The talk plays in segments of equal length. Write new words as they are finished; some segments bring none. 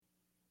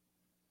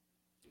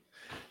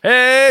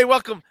Hey,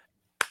 welcome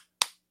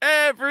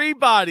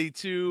everybody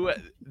to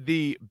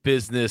the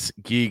Business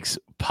Geeks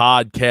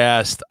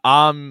podcast.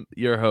 I'm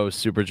your host,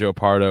 Super Joe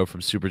Pardo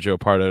from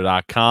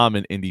superjoepardo.com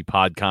and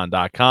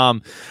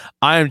indiepodcon.com.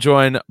 I am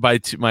joined by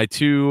my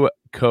two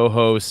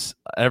co-hosts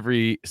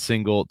every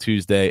single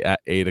Tuesday at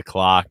 8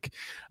 o'clock.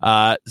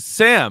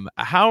 Sam,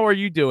 how are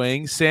you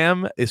doing?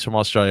 Sam is from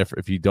Australia,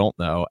 if you don't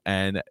know,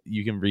 and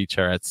you can reach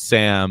her at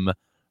Samantha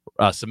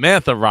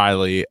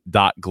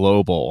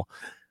Riley.global.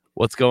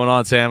 What's going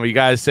on, Sam? Are you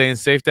guys staying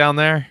safe down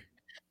there?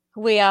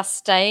 We are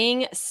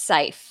staying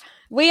safe.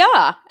 We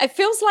are. It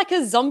feels like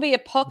a zombie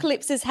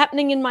apocalypse is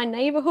happening in my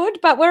neighborhood,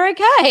 but we're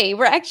okay.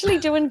 We're actually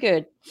doing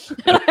good.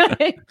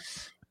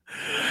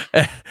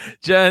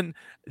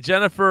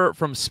 Jennifer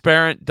from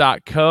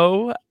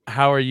Sparent.co.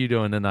 How are you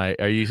doing tonight?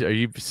 Are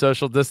you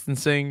social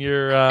distancing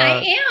your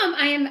I am.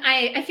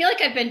 I feel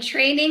like I've been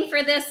training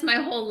for this my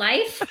whole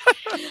life.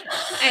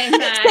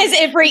 Says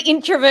every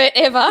introvert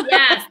ever.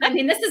 Yes. I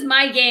mean, this is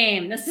my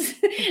game. This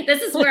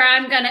is where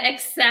I'm going to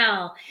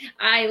excel.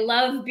 I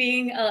love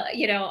being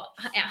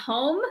at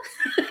home.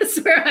 It's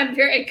where I'm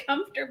very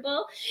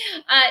comfortable.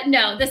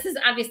 No, this is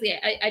obviously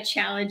a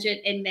challenge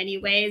in many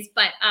ways,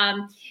 but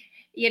I'm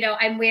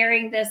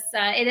wearing this.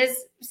 It is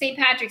St.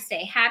 Patrick's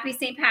Day. Happy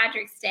St.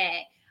 Patrick's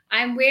Day.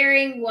 I'm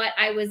wearing what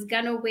I was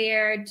going to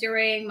wear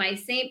during my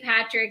St.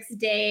 Patrick's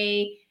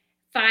Day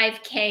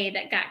 5K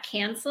that got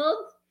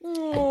canceled.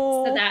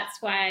 Aww. So that's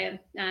why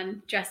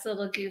I'm dressed a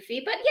little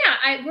goofy. But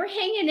yeah, we're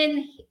hanging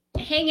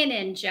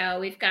in, Joe.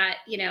 We've got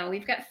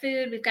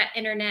food, we've got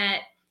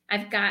internet.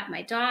 I've got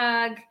my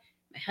dog,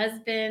 my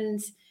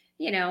husband,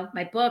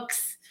 my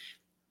books.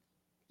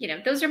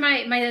 Those are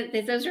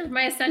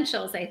my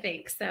essentials, I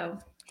think. So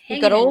you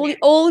got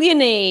all you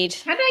need.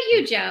 How about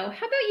you, Joe?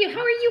 How about you?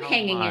 How are you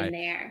hanging in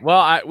there?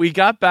 Well, we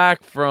got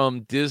back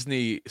from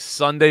Disney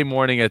Sunday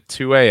morning at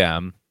 2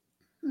 a.m.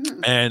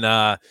 And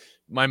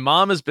my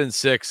mom has been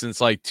sick since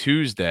like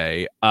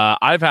Tuesday.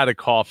 I've had a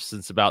cough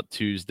since about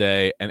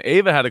Tuesday, and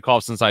Ava had a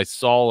cough since I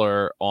saw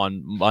her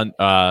on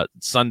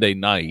Sunday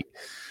night.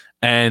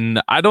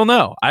 And I don't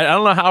know. I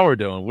don't know how we're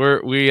doing.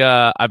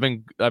 I've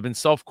been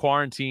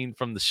self-quarantined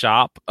from the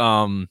shop.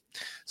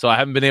 So I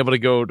haven't been able to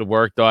go to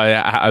work, though.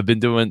 I've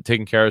been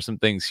taking care of some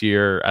things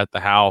here at the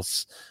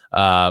house,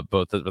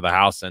 both for the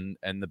house and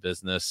the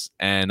business.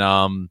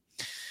 And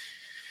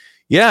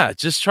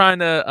just trying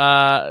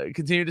to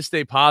continue to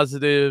stay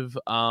positive.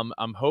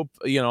 I'm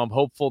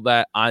hopeful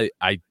that I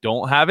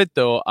don't have it,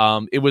 though.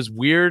 It was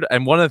weird,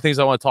 and one of the things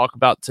I want to talk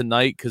about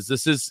tonight, because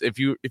this is, if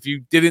you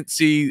didn't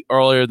see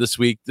earlier this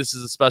week, this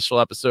is a special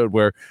episode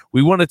where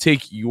we want to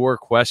take your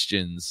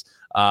questions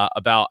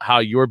about how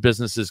your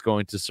business is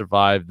going to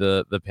survive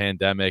the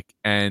pandemic,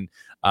 and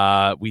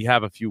we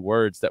have a few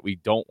words that we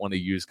don't want to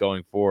use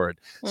going forward.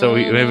 So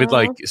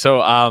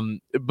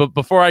but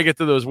before I get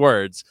to those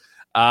words.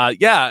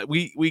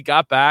 We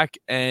got back,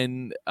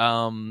 and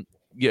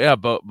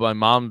but my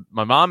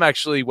mom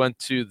actually went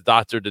to the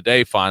doctor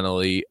today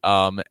finally,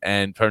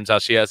 and turns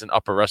out she has an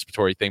upper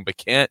respiratory thing but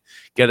can't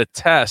get a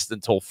test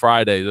until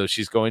Friday, though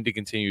she's going to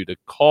continue to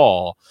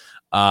call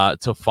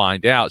to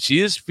find out. She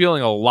is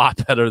feeling a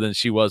lot better than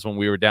she was when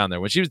we were down there.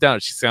 When she was down there,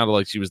 she sounded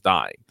like she was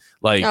dying.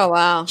 Like, oh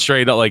wow,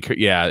 straight up, like,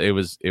 yeah, it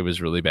was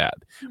really bad.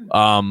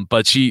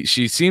 But she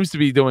seems to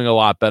be doing a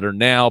lot better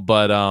now,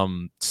 but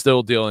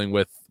still dealing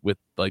with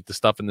like the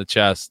stuff in the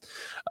chest,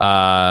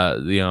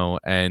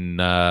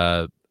 and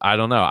I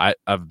don't know.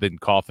 I've been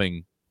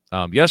coughing.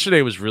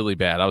 Yesterday was really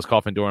bad. I was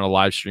coughing during a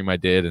live stream I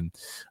did, and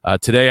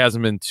today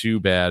hasn't been too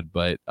bad.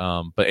 But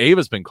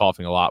Ava's been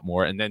coughing a lot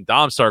more, and then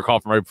Dom started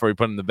coughing right before he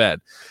put him to bed.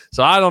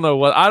 So I don't know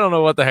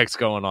what the heck's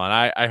going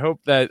on. I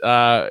hope that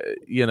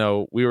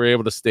we were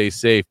able to stay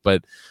safe.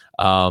 But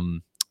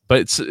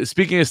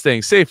speaking of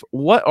staying safe,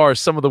 what are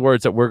some of the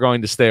words that we're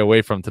going to stay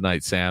away from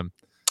tonight, Sam?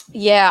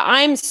 Yeah,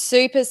 I'm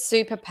super,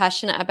 super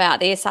passionate about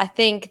this. I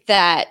think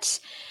that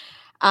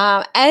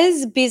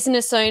as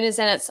business owners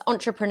and as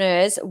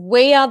entrepreneurs,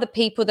 we are the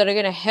people that are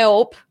going to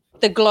help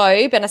the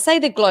globe. And I say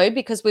the globe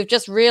because we've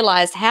just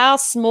realized how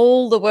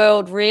small the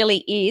world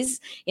really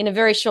is in a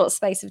very short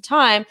space of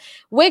time.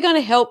 We're going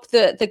to help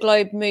the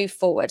globe move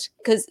forward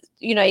because,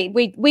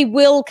 we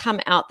will come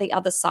out the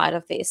other side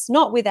of this,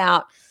 not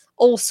without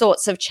all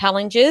sorts of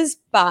challenges,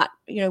 but,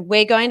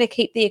 we're going to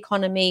keep the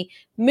economy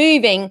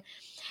moving.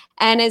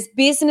 And as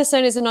business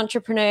owners and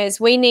entrepreneurs,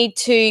 we need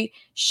to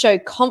show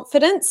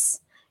confidence.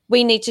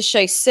 We need to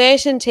show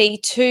certainty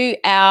to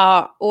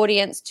our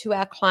audience, to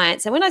our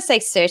clients. And when I say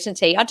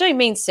certainty, I don't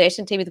mean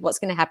certainty with what's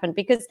going to happen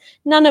because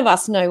none of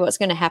us know what's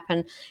going to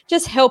happen.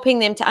 Just helping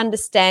them to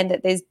understand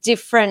that there's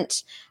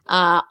different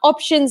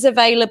options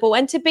available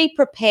and to be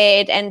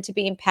prepared and to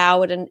be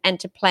empowered and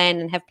to plan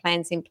and have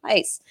plans in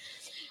place.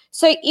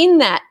 So in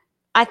that,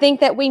 I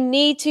think that we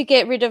need to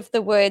get rid of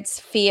the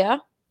words fear,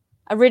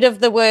 rid of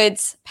the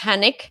words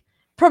panic.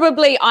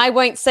 Probably I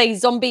won't say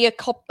zombie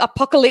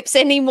apocalypse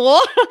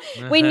anymore.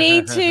 We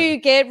need to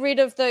get rid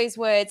of those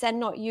words and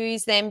not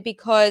use them,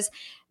 because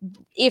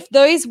if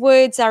those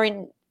words are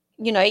in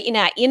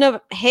our inner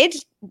head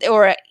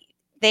or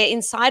they're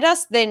inside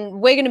us, then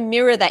we're going to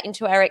mirror that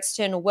into our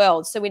external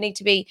world. So we need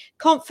to be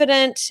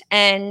confident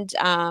and,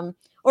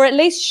 or at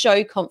least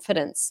show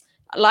confidence.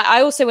 Like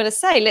I also want to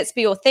say, let's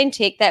be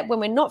authentic, that when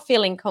we're not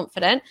feeling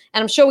confident,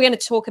 and I'm sure we're going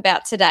to talk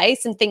about today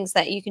some things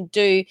that you can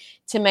do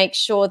to make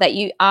sure that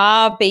you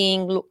are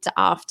being looked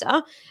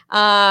after,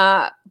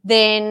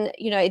 then,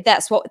 you know,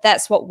 that's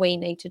what we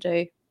need to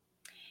do.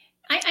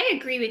 I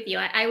agree with you.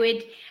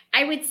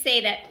 I would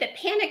say that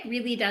panic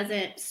really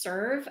doesn't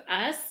serve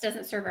us,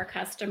 doesn't serve our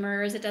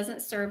customers, it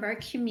doesn't serve our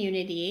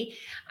community.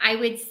 I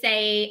would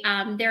say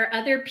there are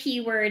other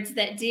P words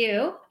that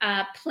do.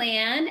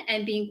 Plan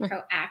and being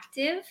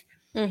proactive,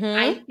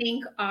 I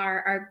think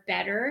are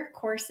better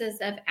courses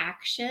of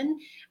action.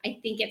 I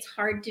think it's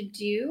hard to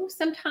do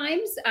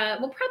sometimes.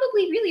 Well,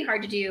 probably really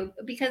hard to do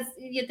because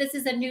this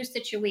is a new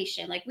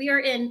situation. Like we are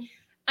in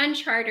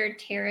uncharted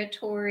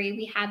territory.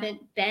 We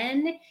haven't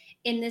been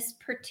in this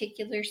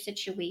particular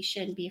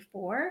situation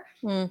before.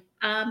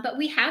 But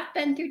we have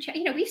been through,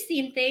 we've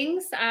seen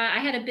things. I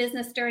had a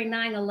business during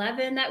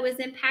 9/11 that was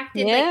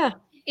impacted. Yeah.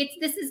 Like,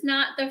 this is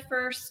not the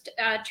first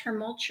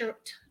tumultuous.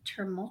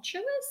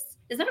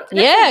 Is that that's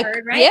a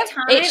word, right? Yep,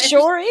 it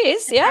sure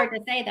is. It's yeah. hard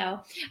to say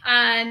though. It's not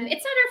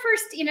our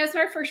first, it's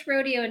our first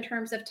rodeo in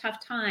terms of tough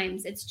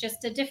times. It's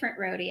just a different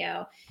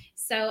rodeo.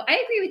 So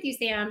I agree with you,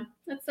 Sam.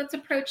 Let's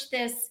approach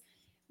this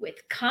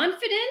with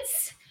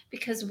confidence,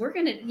 because we're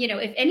going to,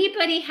 if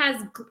anybody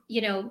has,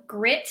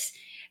 grit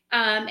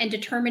and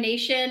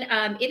determination,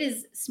 it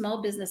is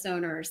small business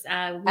owners.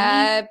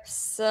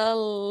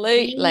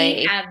 Absolutely.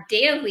 We have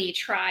daily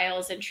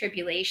trials and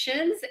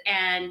tribulations,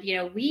 and,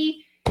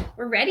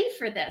 we're ready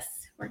for this.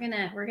 We're going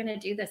to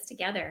do this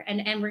together,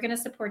 and we're going to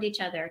support each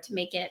other to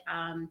make it,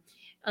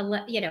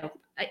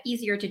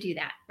 easier to do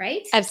that.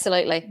 Right.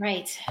 Absolutely.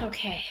 Right.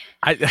 Okay.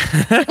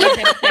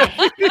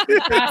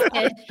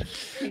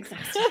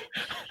 Exhausted.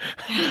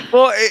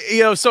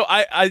 Well, so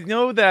I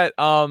know that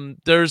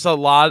there's a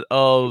lot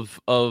of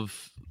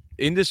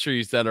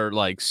industries that are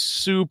like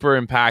super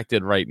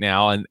impacted right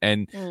now,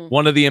 and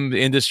one of the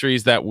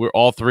industries that we're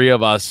all three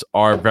of us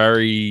are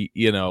very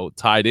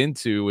tied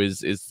into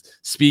is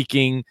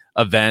speaking,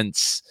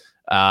 events,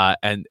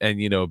 and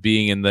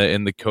being in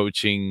the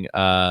coaching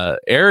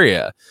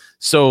area.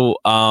 So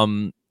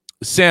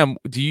Sam,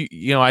 do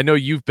you I know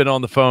you've been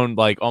on the phone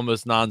like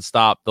almost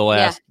nonstop the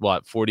last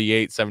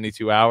 48,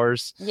 72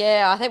 hours?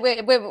 Yeah, I think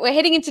we're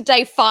heading into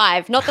day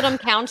 5. Not that I'm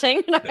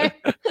counting.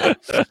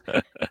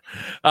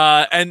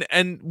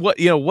 And what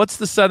what's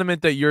the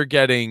sentiment that you're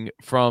getting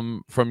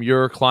from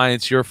your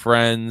clients, your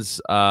friends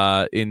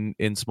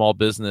in small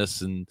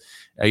business, and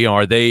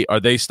are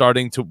they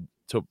starting to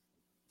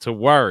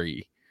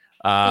worry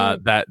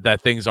that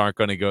things aren't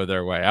going to go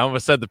their way? I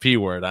almost said the P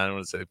word. I don't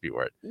want to say the P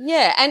word.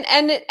 Yeah,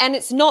 and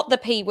it's not the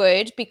P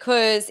word,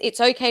 because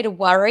it's okay to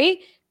worry,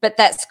 but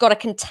that's got a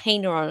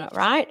container on it,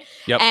 right?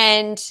 Yep.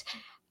 And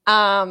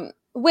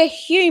we're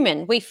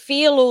human. We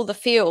feel all the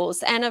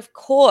feels. And of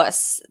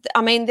course,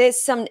 I mean,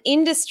 there's some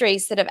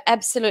industries that have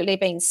absolutely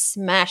been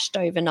smashed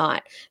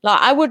overnight.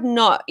 Like I would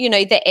not,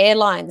 the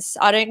airlines,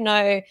 I don't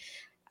know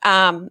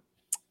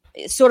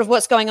sort of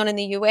what's going on in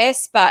the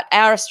US, but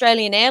our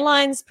Australian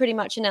Airlines pretty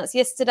much announced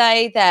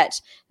yesterday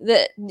that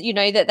that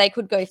they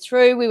could go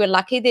through. We were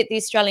lucky that the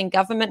Australian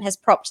government has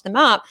propped them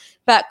up,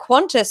 but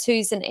Qantas,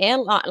 who's an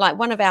airline, like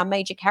one of our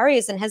major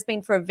carriers and has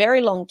been for a very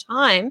long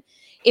time,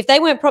 if they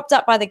weren't propped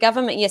up by the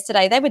government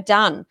yesterday, they were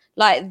done.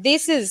 Like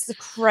this is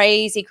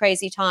crazy,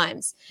 crazy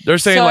times. They're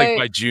saying like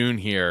by June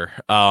here,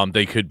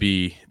 they could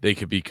be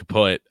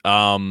kaput.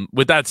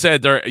 With that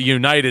said,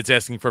 United's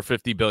asking for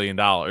 $50 billion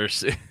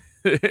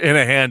in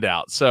a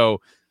handout.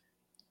 So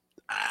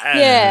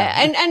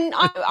yeah, and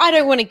I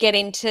don't want to get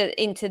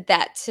into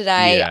that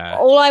today. Yeah.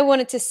 All I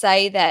wanted to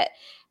say that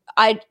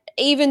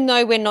even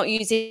though we're not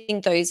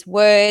using those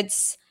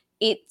words,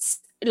 it's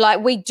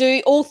like we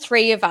do, all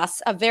three of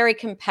us are very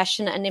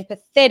compassionate and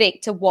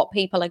empathetic to what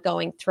people are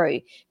going through,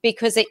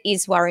 because it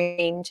is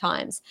worrying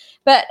times.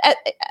 But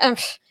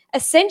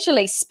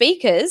essentially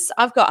speakers,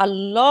 I've got a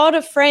lot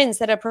of friends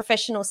that are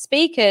professional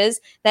speakers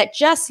that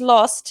just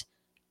lost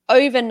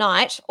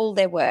overnight all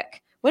their work.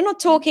 We're not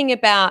talking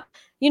about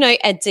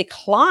a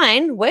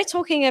decline. We're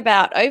talking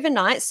about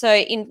overnight. So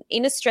in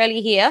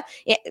Australia here,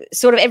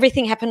 sort of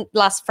everything happened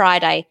last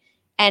Friday,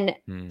 and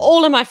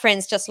all of my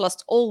friends just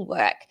lost all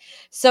work.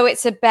 So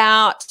it's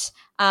about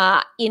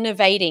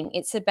innovating.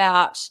 It's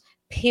about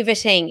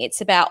pivoting. It's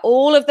about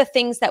all of the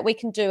things that we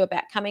can do,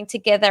 about coming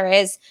together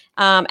as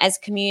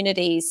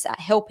communities,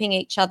 helping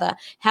each other.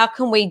 How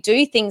can we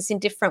do things in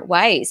different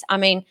ways? I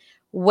mean,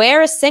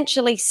 we're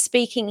essentially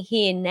speaking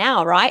here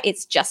now, right?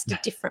 It's just a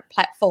different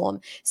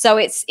platform. So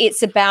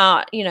it's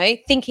about,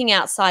 thinking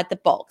outside the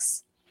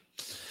box.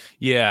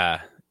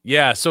 Yeah.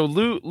 Yeah. So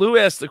Lou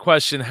asked the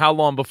question, how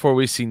long before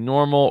we see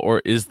normal,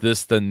 or is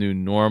this the new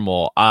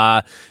normal?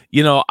 I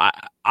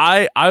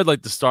would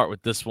like to start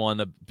with this one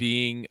of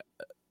being,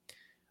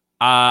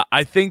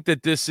 I think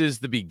that this is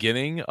the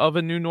beginning of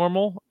a new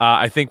normal.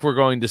 I think we're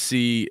going to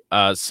see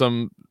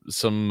some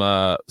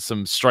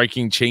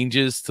striking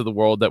changes to the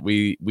world that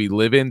we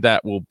live in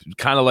that will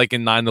kind of like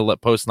in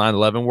post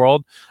 9/11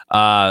 world.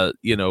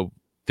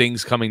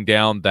 Things coming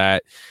down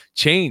that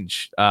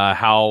change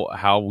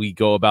how we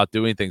go about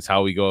doing things,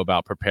 how we go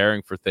about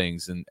preparing for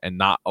things, and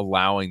not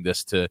allowing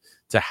this to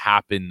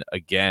happen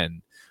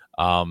again.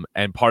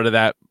 And part of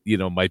that,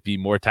 might be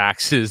more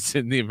taxes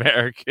in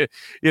America.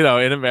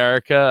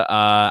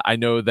 I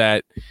know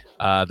that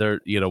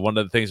one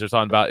of the things they're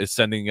talking about is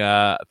sending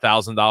a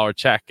 $1,000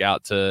 check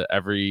out to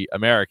every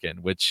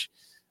American, which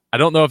I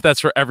don't know if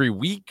that's for every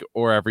week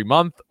or every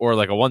month or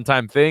like a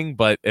one-time thing.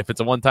 But if it's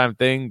a one-time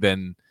thing,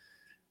 then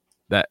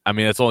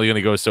it's only going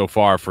to go so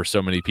far for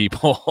so many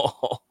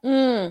people.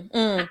 Yeah,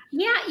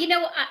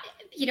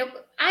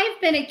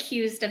 I've been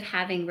accused of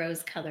having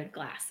rose-colored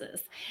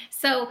glasses,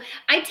 so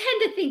I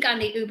tend to think on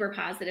the uber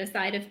positive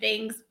side of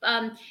things.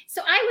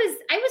 So I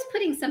was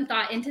putting some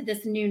thought into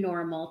this new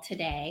normal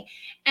today,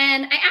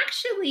 and I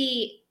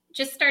actually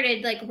just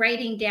started like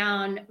writing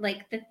down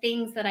like the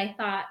things that I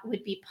thought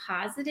would be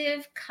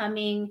positive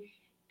coming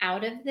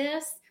out of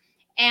this.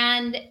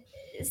 And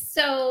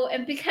so,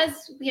 and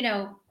because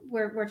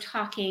we're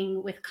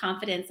talking with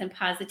confidence and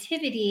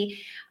positivity,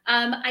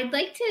 I'd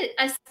like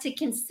us to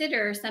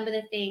consider some of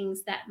the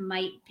things that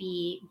might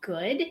be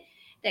good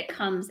that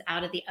comes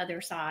out of the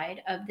other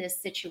side of this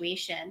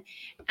situation.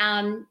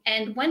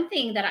 And one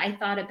thing that I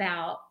thought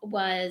about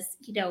was,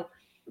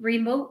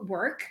 remote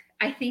work,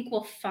 I think,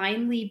 will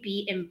finally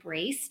be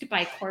embraced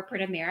by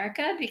corporate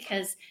America,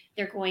 because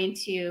they're going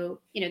to,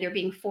 they're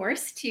being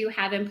forced to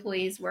have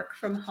employees work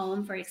from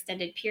home for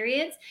extended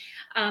periods.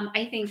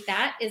 I think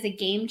that is a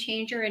game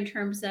changer in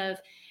terms of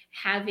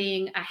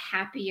having a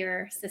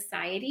happier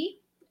society,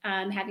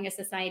 having a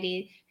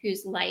society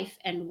whose life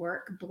and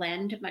work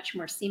blend much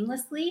more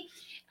seamlessly.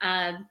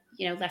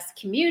 Less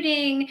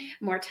commuting,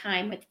 more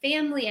time with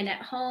family and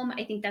at home.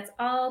 I think that's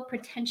all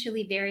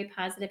potentially very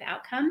positive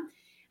outcome.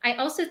 I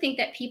also think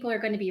that people are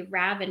going to be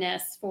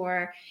ravenous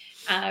for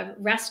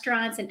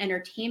restaurants and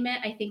entertainment.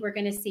 I think we're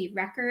going to see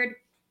record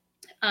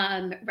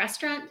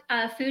restaurant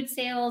food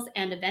sales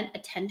and event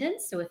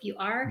attendance. So if you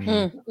are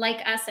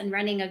like us and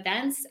running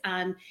events,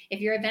 if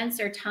your events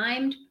are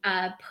timed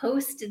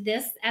post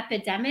this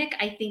epidemic,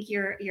 I think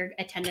your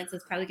attendance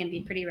is probably going to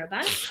be pretty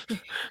robust.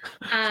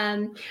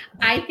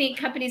 I think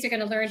companies are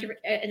going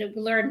to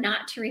learn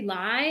not to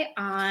rely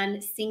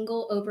on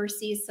single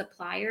overseas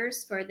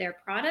suppliers for their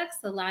products.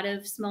 A lot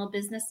of small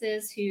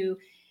businesses who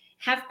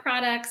have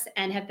products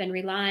and have been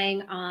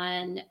relying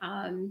on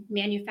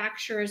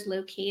manufacturers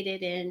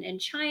located in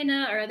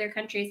China or other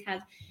countries,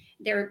 have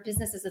their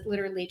businesses have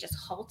literally just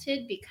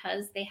halted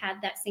because they had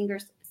that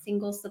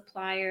single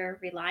supplier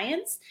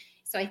reliance.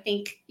 So I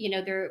think,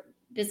 their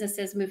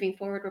businesses moving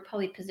forward will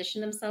probably position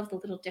themselves a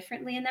little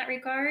differently in that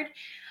regard.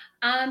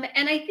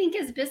 And I think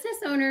as business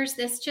owners,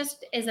 this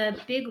just is a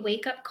big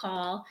wake-up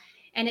call,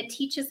 and it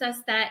teaches us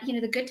that,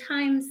 the good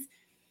times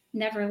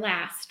never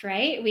last,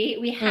 right?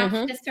 We have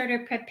to sort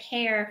of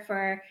prepare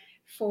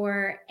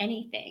for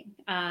anything,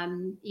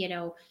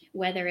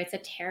 whether it's a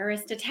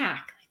terrorist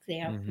attack,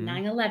 like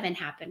 9/11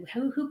 happened.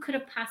 Who could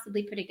have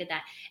possibly predicted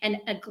that? And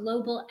a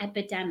global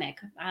epidemic.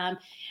 I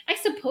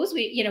suppose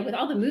we, with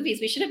all the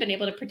movies, we should have been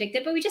able to predict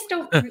it, but we just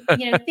don't,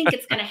 think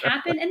it's going to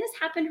happen. And this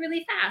happened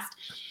really fast.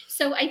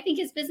 So I think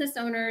as business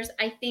owners,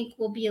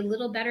 we'll be a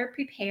little better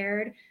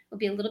prepared. We'll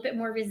be a little bit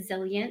more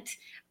resilient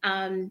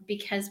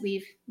because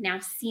we've now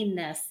seen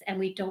this, and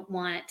we don't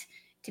want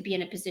to be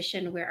in a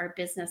position where our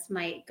business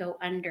might go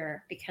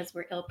under because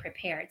we're ill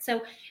prepared.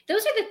 So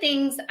those are the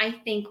things I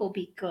think will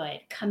be good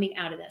coming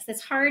out of this.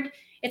 It's hard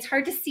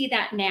to see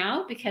that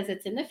now because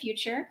it's in the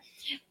future.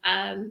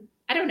 I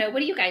don't know. What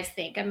do you guys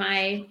think? Am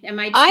I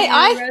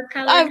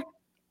rose-colored?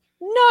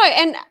 No,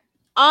 and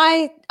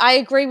I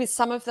agree with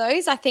some of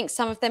those. I think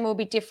some of them will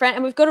be different,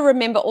 and we've got to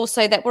remember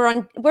also that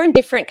we're in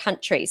different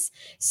countries.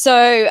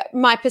 So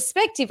my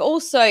perspective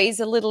also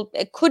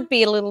it could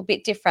be a little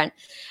bit different.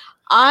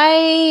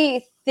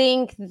 I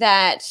think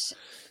that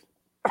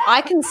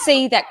I can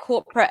see that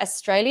corporate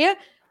Australia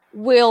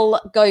will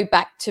go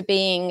back to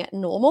being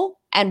normal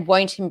and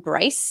won't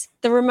embrace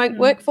the remote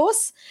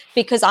workforce,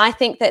 because I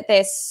think that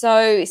they're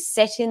so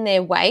set in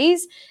their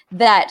ways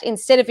that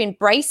instead of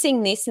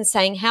embracing this and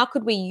saying, how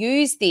could we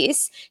use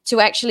this to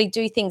actually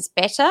do things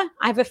better,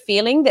 I have a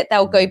feeling that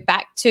they'll go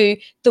back to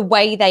the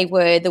way they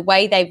were, the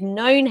way they've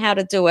known how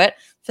to do it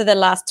for the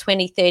last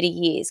 20, 30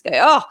 years. Go,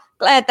 oh,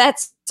 glad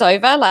that's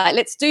over. Like,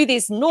 let's do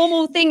this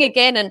normal thing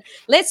again, and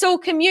let's all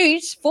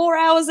commute 4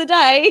 hours a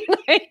day.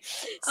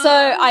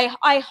 So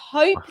I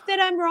hope that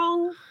I'm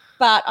wrong,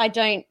 but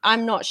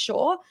I'm not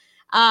sure.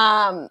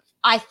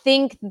 I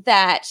think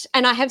that,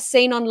 and I have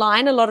seen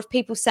online a lot of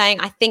people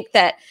saying, I think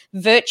that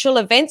virtual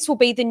events will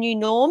be the new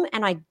norm,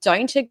 and I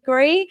don't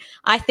agree.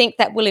 I think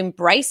that we'll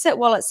embrace it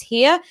while it's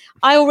here.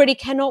 I already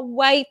cannot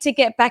wait to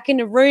get back in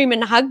a room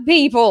and hug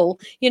people.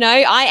 You know,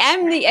 I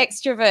am the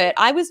extrovert.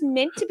 I was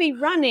meant to be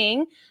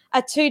running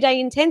a 2-day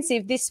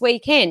intensive this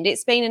weekend.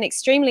 It's been an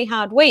extremely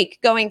hard week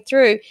going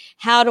through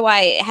how do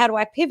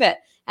I pivot.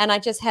 And I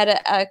just had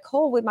a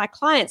call with my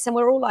clients, and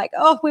we're all like,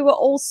 oh, we were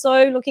all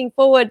so looking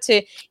forward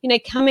to, you know,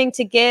 coming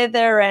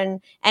together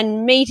and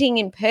meeting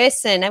in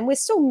person. And we're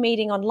still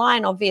meeting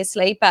online,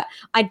 obviously, but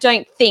I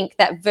don't think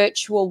that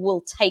virtual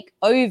will take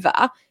over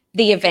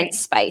the event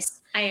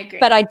space. I agree.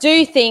 But I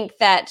do think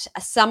that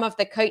some of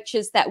the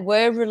coaches that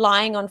were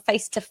relying on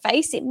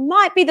face-to-face, it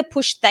might be the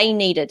push they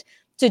needed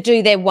to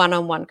do their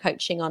one-on-one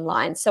coaching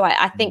online. So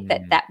I think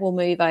that will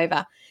move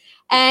over.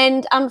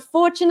 And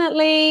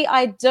unfortunately,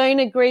 I don't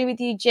agree with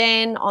you,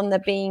 Jen, on the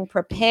being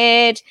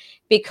prepared,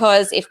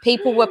 because if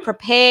people were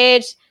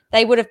prepared,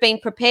 they would have been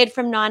prepared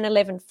from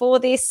 9/11 for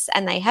this,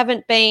 and they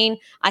haven't been.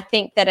 I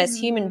think that as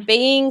human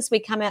beings, we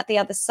come out the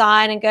other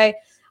side and go,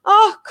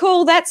 oh,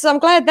 cool, I'm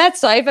glad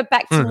that's over,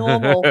 back to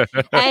normal.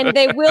 And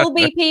there will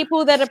be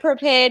people that are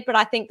prepared, but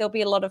I think there'll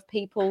be a lot of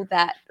people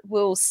that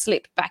will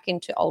slip back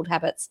into old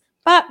habits.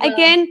 But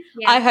again,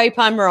 I hope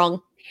I'm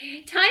wrong.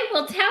 Time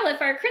will tell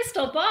if our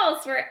crystal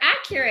balls were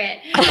accurate.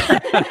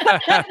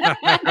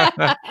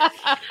 I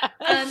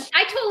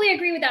totally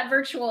agree with that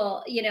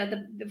virtual, you know,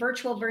 the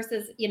virtual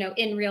versus, you know,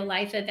 in real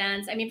life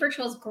events. I mean,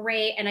 virtual is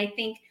great. And I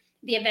think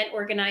the event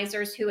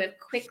organizers who have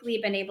quickly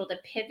been able to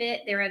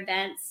pivot their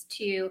events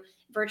to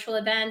virtual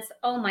events,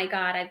 oh my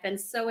God, I've been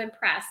so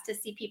impressed to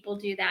see people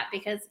do that,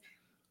 because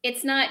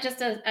it's not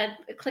just a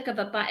click of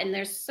a button.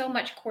 There's so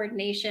much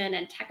coordination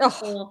and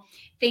technical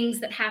things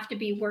that have to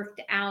be worked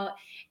out.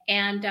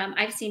 And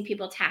I've seen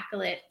people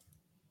tackle it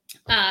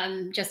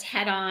just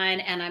head on,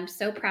 and I'm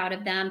so proud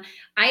of them.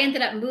 I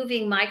ended up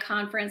moving my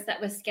conference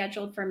that was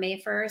scheduled for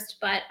May 1st.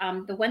 But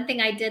the one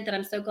thing I did that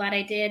I'm so glad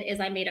I did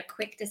is I made a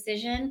quick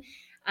decision.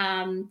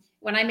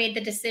 When I made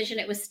the decision,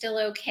 it was still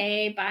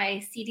okay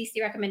by CDC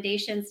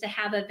recommendations to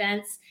have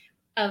events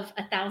of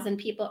 1,000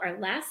 people or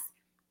less.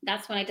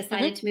 That's when I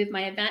decided to move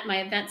my event.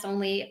 My event's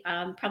only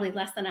probably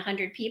less than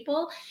 100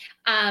 people.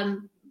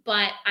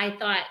 But I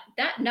thought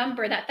that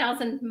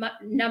 1,000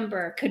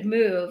 number could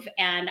move.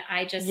 And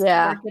I just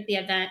worked with the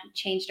event,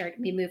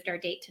 we moved our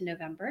date to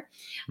November.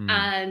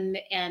 And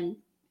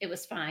it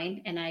was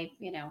fine. And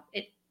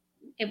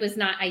it was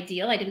not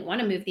ideal. I didn't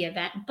want to move the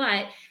event,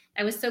 but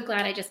I was so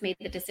glad I just made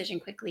the decision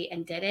quickly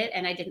and did it.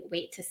 And I didn't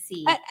wait to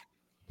see.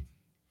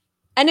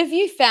 And have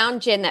you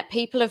found, Jen, that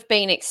people have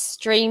been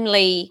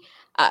extremely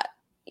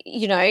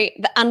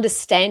the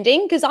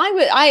understanding? Because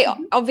I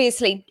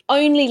obviously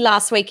only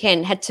last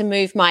weekend had to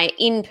move my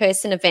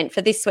in-person event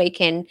for this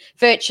weekend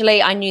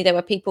virtually. I knew there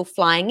were people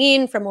flying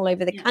in from all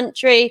over the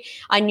country.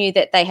 I knew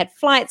that they had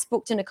flights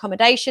booked and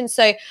accommodation.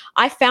 So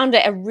I found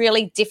it a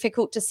really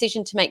difficult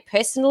decision to make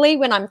personally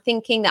when I'm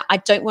thinking that I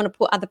don't want to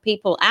put other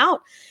people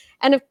out.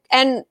 And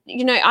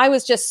I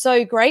was just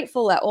so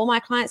grateful that all my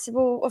clients said,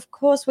 well, of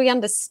course, we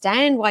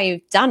understand why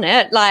you've done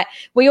it. Like,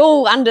 we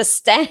all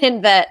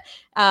understand that,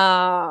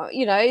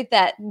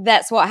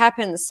 that's what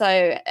happens.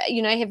 So,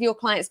 have your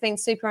clients been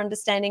super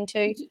understanding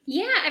too?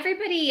 Yeah,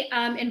 everybody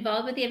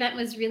involved with the event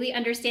was really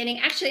understanding.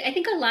 Actually, I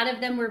think a lot of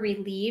them were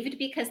relieved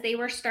because they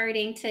were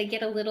starting to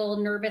get a little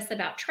nervous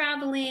about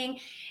traveling.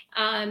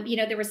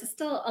 There was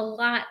still a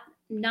lot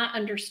not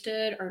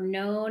understood or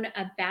known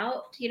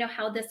about,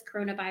 how this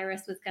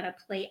coronavirus was going to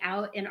play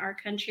out in our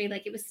country.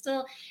 Like, it was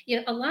still,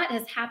 a lot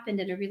has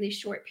happened in a really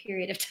short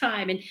period of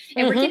time. And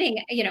we're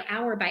getting,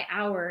 hour by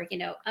hour,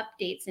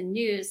 updates and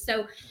news.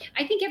 So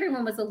I think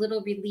everyone was a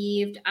little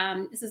relieved.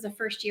 This is a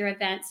first year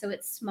event, so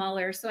it's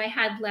smaller. So I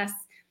had less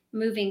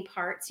moving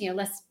parts,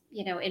 less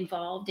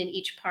involved in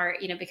each part,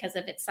 because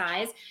of its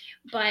size.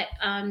 But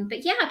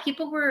yeah,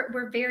 people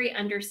were very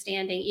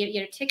understanding.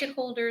 Ticket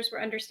holders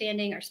were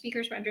understanding. Our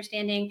speakers were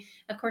understanding.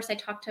 Of course, I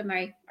talked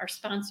to our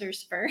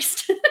sponsors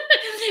first,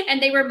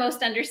 and they were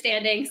most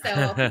understanding.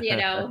 So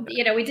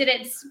we did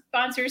it: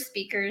 sponsors,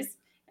 speakers,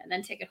 and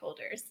then ticket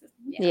holders.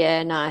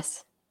 Yeah,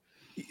 nice.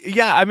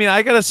 Yeah, I mean,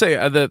 I gotta say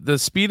the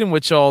speed in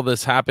which all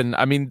this happened.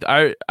 I mean,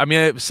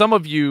 some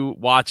of you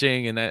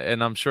watching,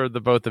 and I'm sure the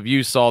both of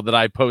you saw that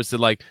I posted,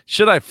 like,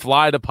 should I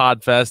fly to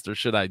Podfest or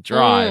should I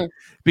drive?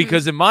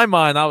 Because in my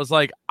mind, I was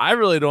like, I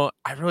really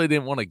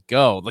didn't want to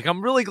go. Like,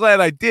 I'm really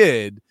glad I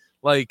did.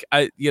 Like,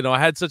 I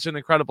had such an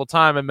incredible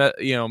time. I met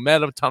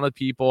a ton of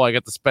people. I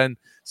got to spend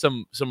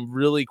some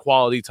really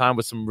quality time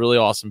with some really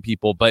awesome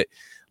people. But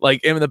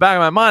like, in the back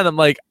of my mind, I'm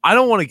like, I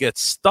don't want to get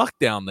stuck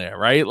down there,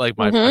 right? Like,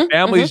 my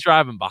family's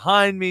driving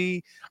behind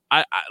me.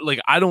 I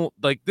don't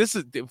like this.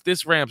 If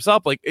this ramps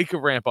up, like, it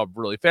could ramp up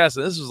really fast.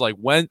 And this was like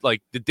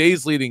the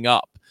days leading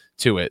up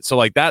to it. So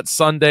like that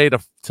Sunday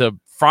to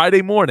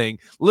Friday morning,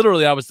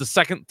 literally, I was the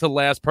second to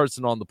last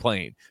person on the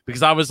plane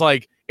because I was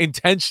like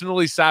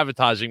intentionally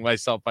sabotaging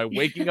myself by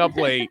waking up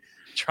late,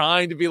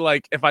 trying to be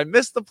like, if I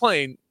miss the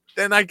plane,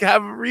 then I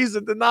have a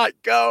reason to not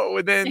go.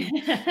 And then,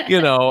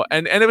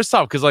 and it was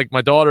tough because like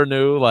my daughter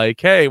knew like,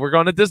 hey, we're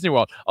going to Disney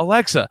World.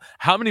 Alexa,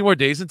 how many more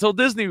days until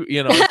Disney,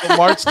 until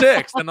March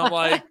 6th? And I'm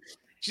like,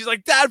 she's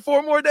like, Dad,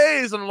 4 more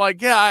days. And I'm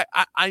like, yeah,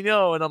 I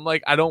know. And I'm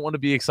like, I don't want to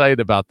be excited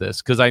about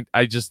this because I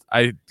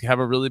have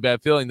a really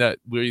bad feeling that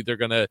we're either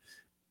going to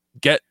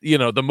get,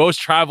 the most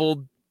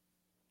traveled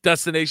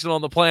destination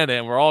on the planet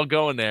and we're all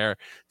going there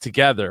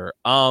together.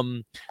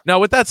 Now,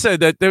 with that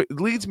said, that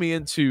leads me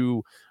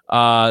into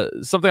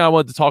something I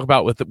wanted to talk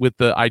about with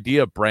the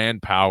idea of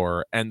brand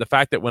power and the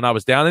fact that when I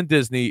was down in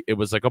Disney, it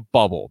was like a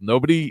bubble.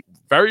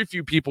 Very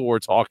few people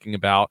were talking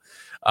about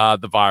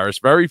the virus.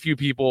 Very few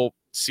people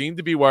seemed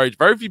to be worried.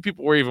 Very few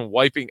people were even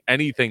wiping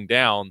anything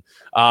down.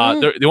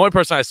 The only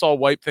person I saw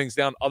wipe things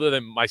down other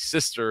than my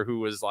sister, who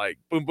was like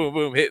boom, boom,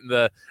 boom, hitting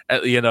the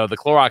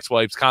Clorox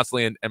wipes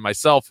constantly, and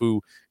myself,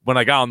 who when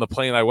I got on the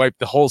plane, I wiped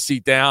the whole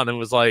seat down and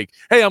was like,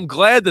 hey, I'm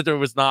glad that there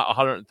was not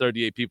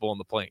 138 people on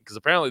the plane because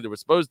apparently there was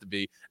supposed to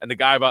be. And the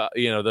guy,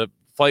 the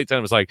flight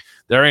attendant was like,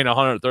 there ain't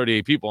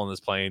 138 people on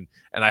this plane.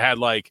 And I had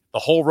like the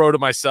whole row to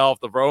myself.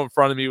 The row in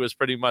front of me was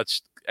pretty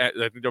much, I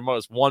think there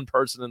was one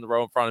person in the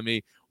row in front of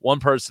me, one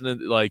person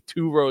in like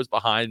 2 rows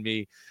behind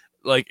me.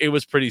 Like it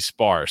was pretty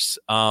sparse.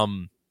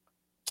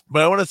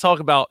 But I want to talk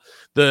about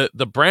the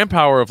brand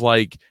power of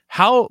like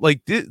how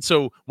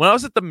so when I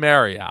was at the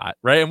Marriott,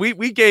 right, and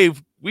we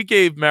gave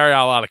Marriott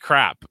a lot of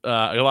crap,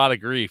 a lot of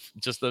grief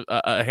just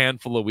a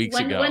handful of weeks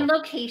ago. When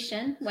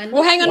location?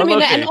 Well, hang on a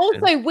minute. And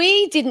also,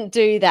 we didn't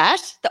do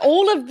that.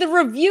 All of the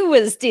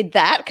reviewers did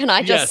that. Can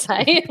I just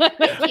say?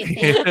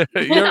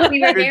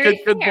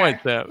 Good point,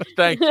 Sam.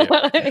 Thank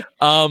you.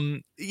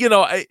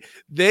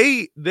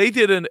 They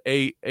did an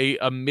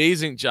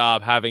amazing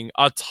job having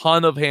a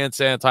ton of hand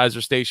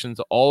sanitizer stations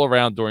all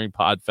around during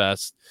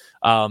PodFest.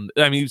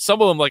 I mean,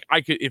 some of them, like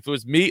I could, if it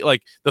was me,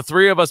 like the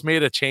 3 of us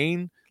made a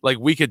chain. Like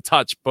we could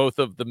touch both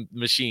of the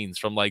machines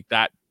from like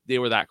that. They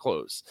were that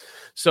close.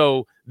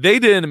 So they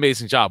did an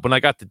amazing job. When I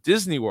got to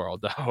Disney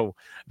World, though,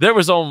 there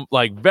was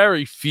like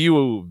very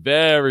few,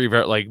 very,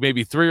 very like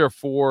maybe 3 or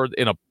 4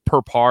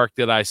 per park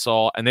that I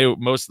saw. And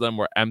most of them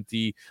were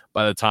empty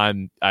by the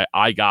time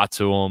I got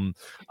to them.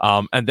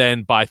 And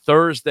then by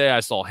Thursday,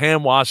 I saw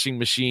hand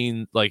washing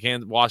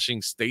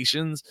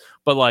stations,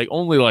 but like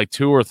only like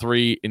 2 or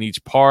 3 in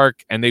each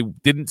park. And they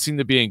didn't seem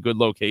to be in good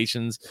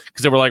locations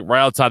because they were like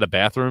right outside the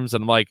bathrooms.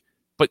 And I'm like,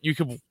 but you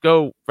could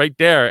go right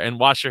there and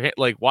wash your hand.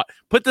 Like, what?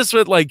 Put this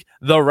with like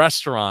the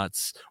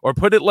restaurants, or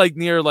put it like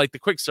near like the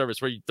quick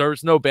service where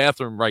there's no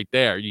bathroom right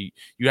there. You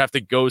have to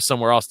go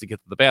somewhere else to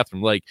get to the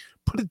bathroom. Like,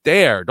 put it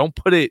there. Don't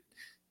put it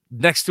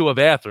next to a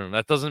bathroom.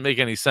 That doesn't make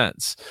any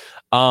sense.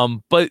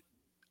 But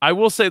I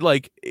will say,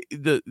 like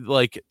the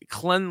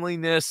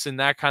cleanliness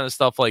and that kind of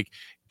stuff, like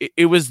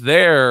it was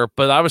there,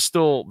 but I was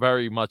still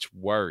very much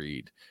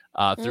worried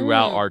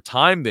throughout our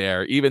time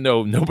there, even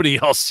though nobody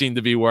else seemed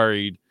to be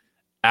worried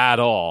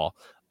at all.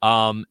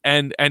 And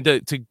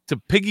to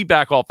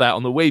piggyback off that,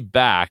 on the way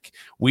back,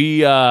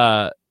 we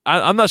I'm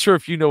not sure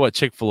if you know what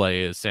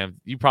Chick-fil-A is, Sam.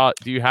 You probably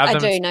do. You have them?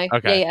 I do know.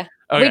 Okay. Yeah.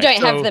 Okay, we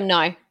don't have them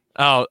now.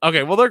 Oh,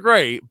 okay. Well, they're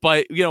great,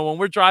 but when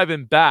we're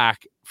driving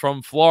back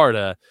from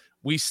Florida,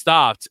 we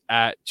stopped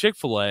at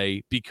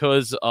Chick-fil-A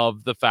because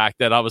of the fact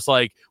that I was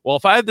like, well,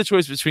 if I had the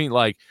choice between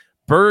like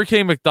Burger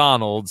King,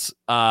 McDonald's,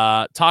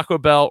 Taco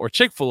Bell, or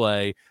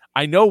Chick-fil-A,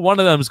 I know one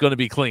of them is going to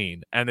be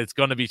clean, and it's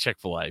going to be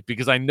Chick-fil-A,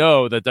 because I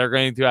know that they're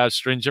going to have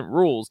stringent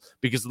rules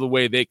because of the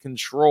way they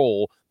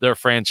control their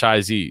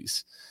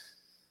franchisees.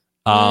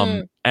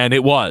 And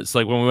it was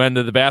like when we went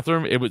into the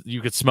bathroom,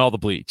 you could smell the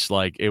bleach.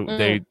 Like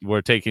they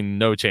were taking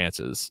no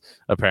chances.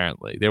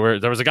 Apparently, there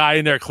was a guy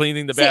in there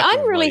cleaning the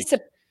bathroom. I'm really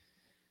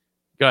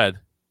go ahead.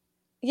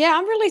 Yeah,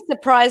 I'm really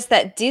surprised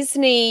that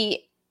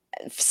Disney.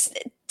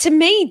 To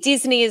me,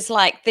 Disney is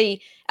like the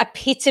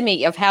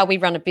epitome of how we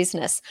run a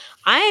business.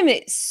 I am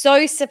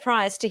so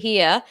surprised to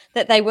hear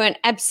that they weren't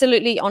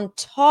absolutely on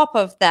top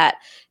of that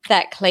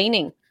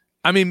cleaning.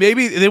 I mean,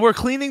 maybe they were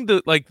cleaning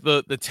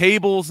the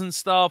tables and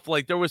stuff.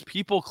 Like there was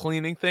people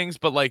cleaning things,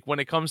 but like when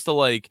it comes to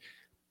like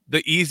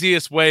the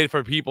easiest way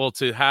for people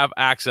to have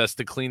access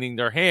to cleaning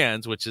their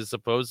hands, which is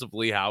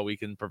supposedly how we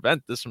can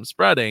prevent this from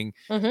spreading,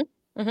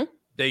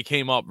 they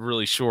came up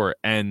really short.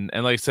 And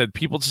like I said,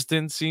 people just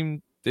didn't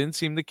seem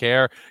to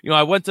care. We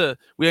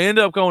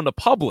ended up going to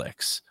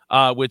Publix,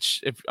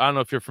 which I don't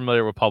know if you're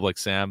familiar with Publix,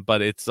 Sam,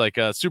 but it's like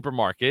a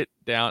supermarket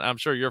down. I'm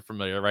sure you're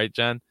familiar, right,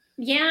 Jen?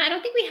 Yeah, I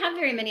don't think we have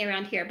very many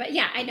around here, but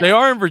yeah, I know. They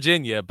are in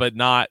Virginia, but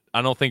not,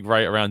 I don't think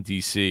right around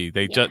DC.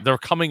 They're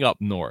coming up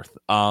north.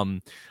 I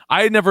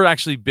had never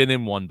actually been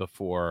in one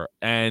before.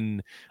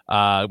 And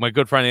my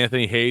good friend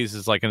Anthony Hayes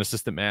is like an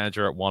assistant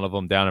manager at one of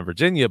them down in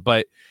Virginia,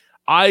 but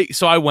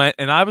I went,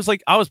 and I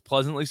was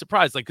pleasantly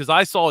surprised, like, because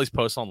I saw all these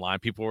posts online.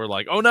 People were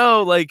like, "Oh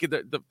no, like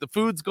the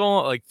food's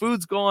gone, like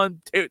food's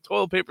gone,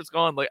 toilet paper's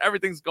gone, like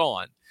everything's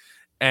gone."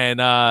 And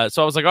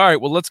so I was like, "All right,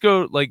 well, let's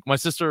go." Like my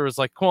sister was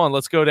like, "Come on,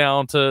 let's go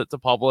down to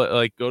Publix,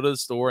 like go to the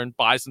store and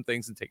buy some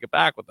things and take it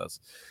back with us."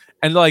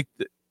 And like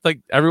like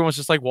everyone's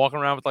just like walking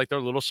around with like their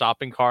little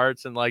shopping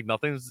carts and like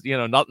nothing's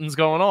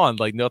going on,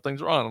 like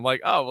nothing's wrong. I'm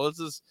like, oh well,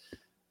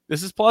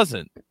 this is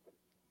pleasant.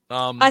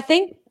 I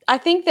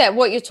think that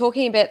what you're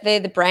talking about there,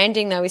 the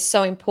branding though, is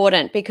so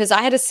important, because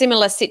I had a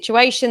similar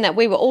situation that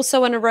we were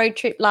also on a road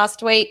trip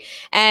last week,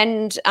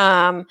 and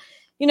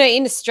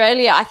in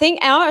Australia, I think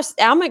our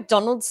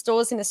McDonald's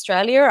stores in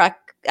Australia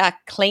are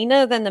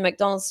cleaner than the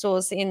McDonald's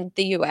stores in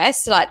the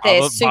US. Like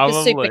they're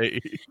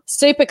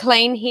super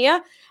clean here.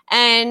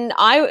 And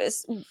I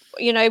was,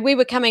 we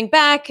were coming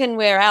back and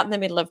we're out in the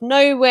middle of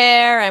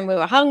nowhere and we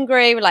were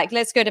hungry. We're like,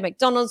 let's go to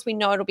McDonald's. We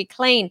know it'll be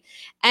clean.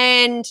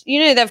 And,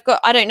 they've got,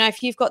 I don't know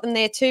if you've got them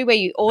there too, where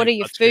you order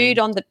your food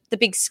on the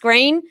big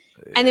screen,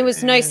 and there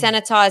was no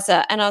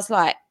sanitizer. And I was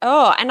like,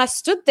 oh, and I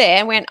stood there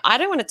and went, I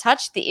don't want to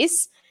touch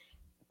this,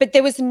 but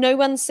there was no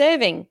one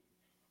serving.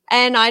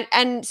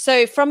 And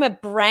so from a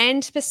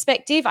brand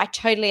perspective, I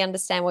totally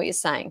understand what you're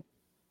saying.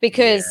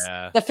 Because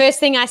the first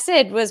thing I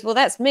said was, well,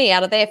 that's me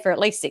out of there for at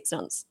least 6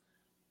 months.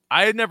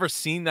 I had never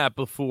seen that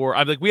before.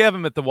 I'm like, we have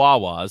them at the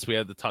Wawas. We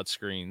have the touch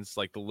screens,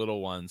 like the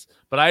little ones.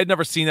 But I had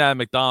never seen that at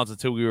McDonald's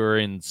until we were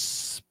in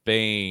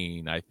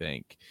Spain, I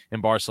think.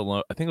 In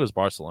Barcelona. I think it was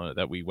Barcelona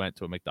that we went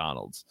to a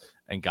McDonald's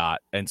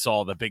and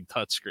saw the big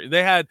touch screen.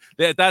 At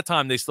that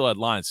time, they still had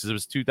lines because it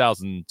was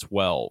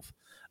 2012.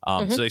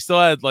 So they still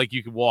had, like,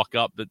 you could walk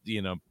up the,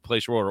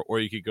 place your order, or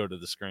you could go to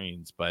the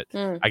screens. But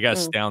I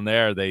guess down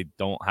there they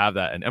don't have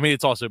that. And I mean,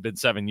 it's also been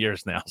 7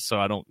 years now, so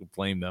I don't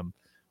blame them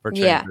for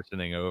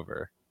transitioning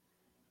over.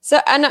 So,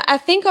 and I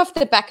think off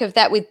the back of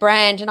that with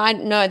brand, and I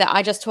know that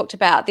I just talked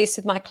about this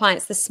with my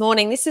clients this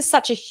morning, this is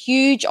such a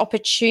huge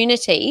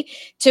opportunity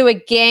to,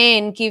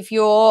 again, give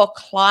your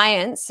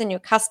clients and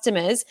your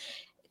customers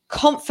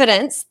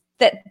confidence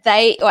that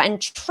and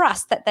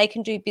trust that they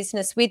can do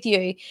business with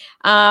you.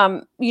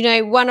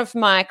 One of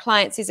my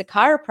clients is a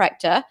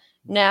chiropractor.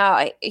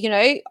 Now,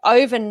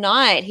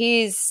 overnight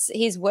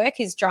his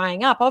work is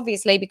drying up,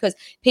 obviously, because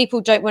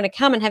people don't want to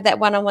come and have that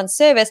one-on-one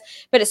service.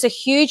 But it's a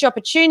huge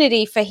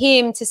opportunity for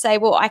him to say,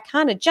 well, I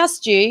can't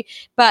adjust you,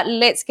 but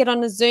let's get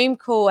on a Zoom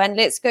call and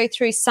let's go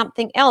through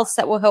something else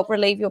that will help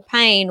relieve your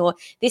pain, or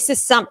this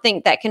is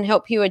something that can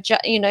help you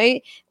adjust,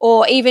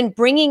 or even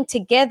bringing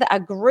together a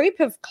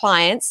group of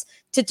clients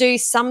to do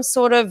some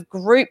sort of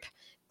group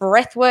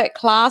breathwork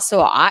class,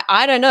 or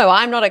I don't know,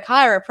 I'm not a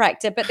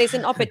chiropractor, but there's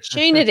an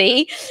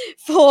opportunity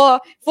for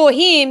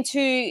him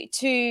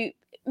to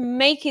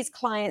make his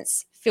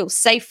clients feel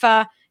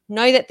safer,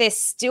 know that they're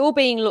still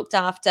being looked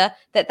after,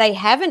 that they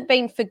haven't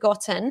been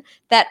forgotten,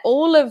 that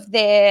all of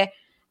their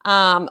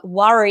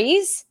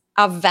worries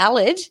are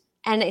valid,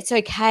 and it's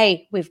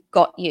okay, we've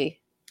got you.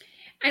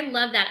 I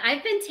love that.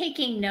 I've been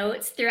taking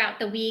notes throughout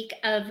the week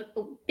of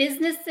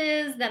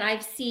businesses that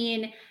I've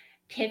seen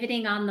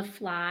pivoting on the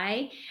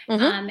fly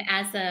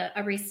as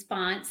a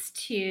response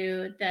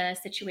to the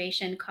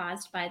situation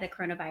caused by the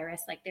coronavirus.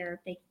 Like their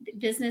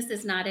business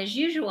is not as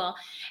usual.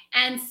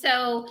 And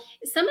so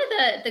some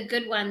of the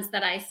good ones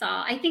that I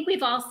saw, I think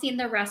we've all seen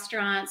the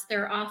restaurants.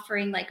 They're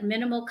offering like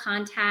minimal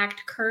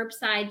contact,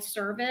 curbside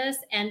service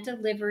and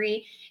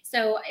delivery.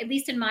 So at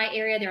least in my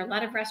area, there are a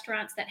lot of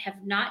restaurants that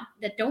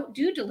don't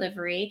do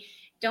delivery,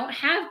 don't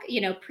have,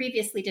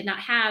 previously did not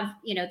have,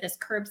 this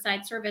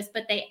curbside service,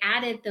 but they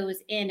added those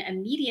in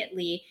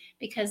immediately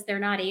because they're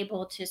not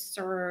able to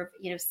serve,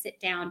 sit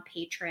down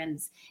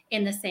patrons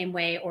in the same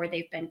way, or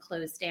they've been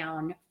closed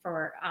down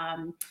for,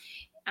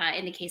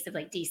 in the case of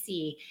like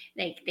DC,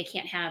 they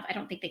can't have, I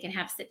don't think they can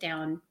have sit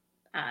down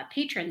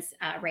patrons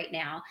right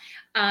now.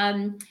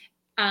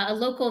 A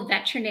local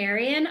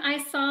veterinarian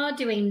I saw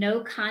doing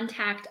no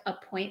contact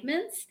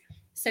appointments.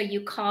 So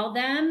you call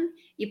them,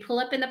 you pull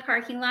up in the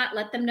parking lot,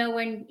 let them know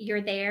when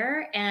you're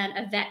there, and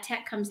a vet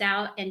tech comes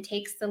out and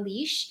takes the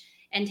leash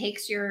and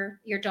takes your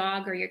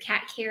dog or your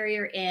cat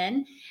carrier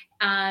in.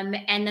 And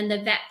then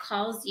the vet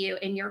calls you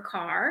in your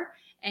car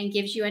and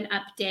gives you an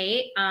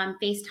update,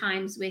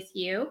 FaceTimes with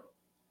you.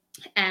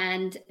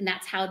 And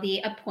that's how the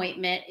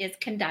appointment is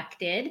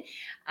conducted.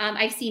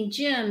 I've seen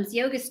gyms,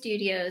 yoga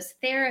studios,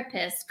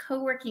 therapists,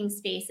 co-working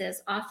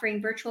spaces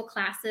offering virtual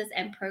classes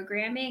and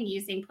programming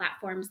using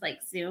platforms like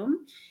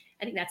Zoom.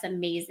 I think that's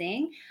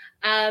amazing.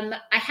 I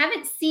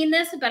haven't seen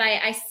this, but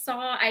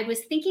I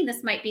was thinking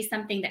this might be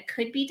something that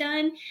could be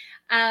done.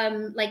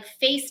 Like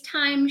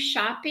FaceTime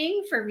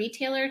shopping for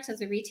retailers, as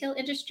the retail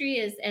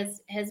industry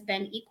has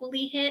been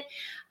equally hit.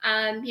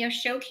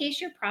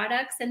 Showcase your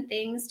products and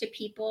things to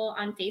people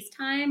on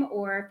FaceTime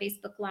or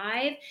Facebook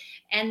Live,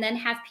 and then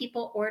have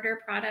people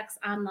order products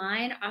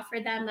online, offer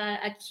them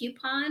a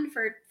coupon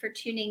for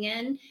tuning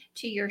in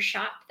to your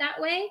shop that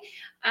way.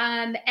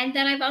 And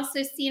then I've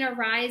also seen a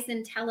rise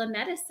in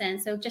telemedicine.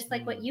 So just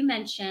like what you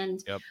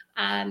mentioned, Yep.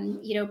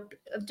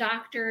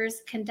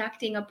 Doctors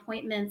conducting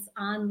appointments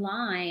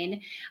online,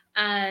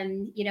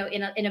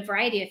 in a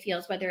variety of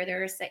fields, whether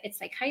it's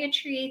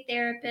psychiatry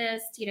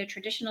therapists,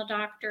 traditional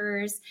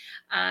doctors,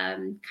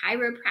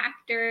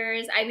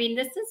 chiropractors. I mean,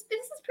 this is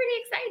pretty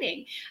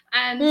exciting.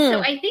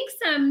 So I think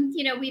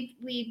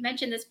we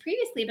mentioned this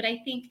previously, but I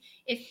think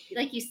if,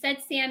 like you said,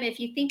 Sam, if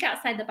you think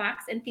outside the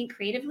box and think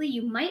creatively,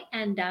 you might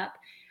end up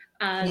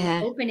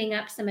opening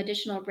up some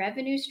additional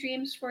revenue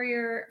streams for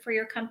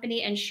your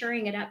company and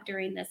shoring it up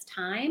during this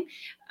time.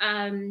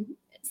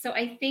 So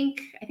I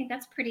think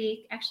that's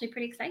pretty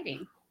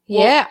exciting.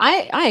 Yeah,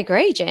 I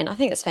agree, Jen. I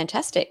think it's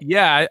fantastic.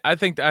 Yeah, I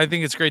think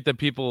it's great that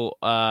people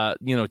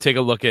take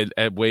a look at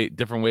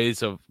different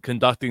ways of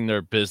conducting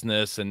their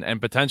business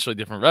and potentially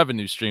different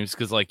revenue streams,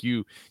 because like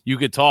you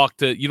could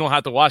you don't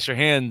have to wash your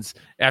hands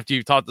after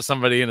you've talked to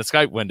somebody in a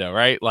Skype window,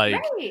 right?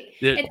 Like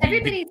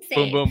everybody's safe.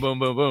 Boom, boom, boom,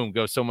 boom, boom,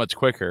 go so much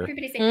quicker.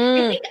 Everybody's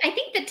safe. I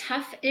think the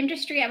tough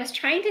industry, I was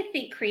trying to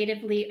think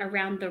creatively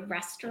around the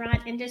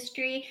restaurant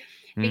industry,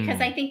 because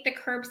I think the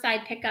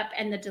curbside pickup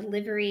and the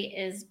delivery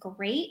is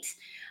great.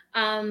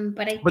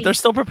 But they're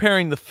still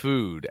preparing the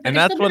food, and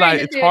that's what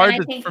it's hard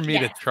for me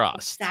to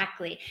trust.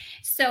 Exactly.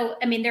 So,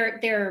 I mean,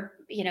 there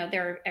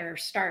are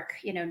stark,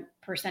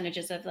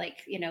 percentages of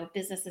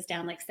businesses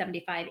down like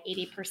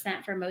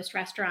 75-80% for most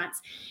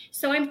restaurants.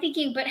 So I'm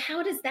thinking, but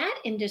how does that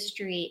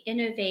industry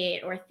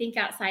innovate or think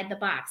outside the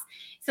box?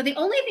 So the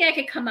only thing I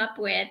could come up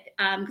with,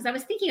 because I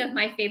was thinking of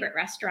my favorite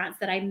restaurants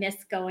that I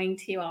miss going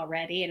to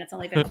already, and it's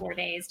only been 4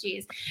 days,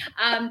 geez.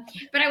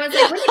 But I was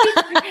like,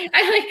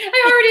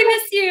 I already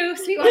miss you,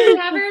 Sweetwater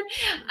Tavern.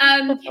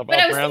 But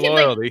I was thinking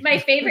like my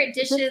favorite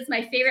dishes,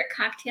 my favorite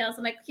cocktails.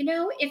 I'm like,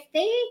 if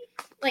they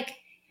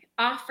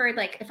offered,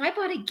 if I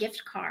bought a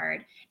gift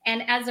card,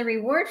 and as a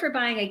reward for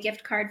buying a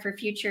gift card for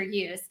future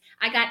use,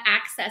 I got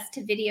access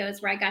to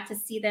videos where I got to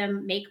see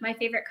them make my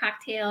favorite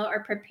cocktail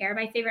or prepare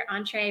my favorite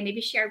entree,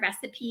 maybe share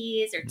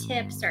recipes or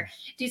tips or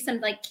do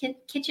some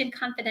kitchen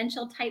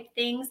confidential type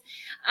things,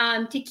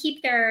 to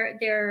keep their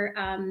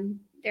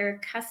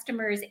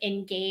customers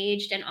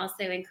engaged, and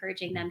also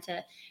encouraging them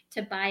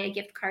to buy a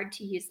gift card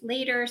to use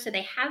later, so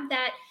they have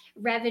that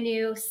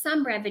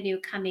some revenue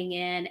coming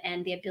in,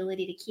 and the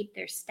ability to keep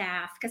their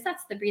staff, because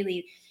that's a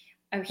huge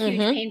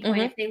pain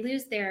point. If they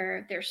lose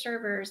their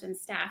servers and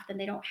staff, then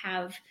they don't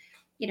have,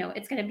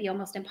 it's going to be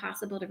almost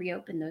impossible to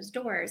reopen those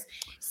doors.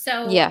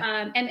 So,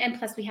 and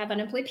plus we have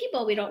unemployed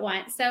people we don't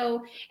want.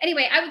 So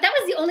anyway, that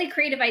was the only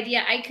creative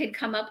idea I could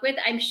come up with.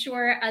 I'm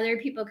sure other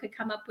people could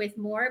come up with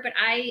more, but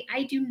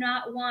I do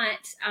not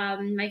want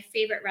my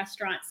favorite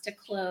restaurants to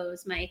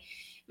close, my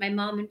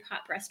mom and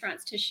pop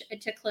restaurants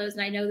to close.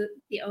 And I know that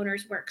the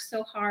owners work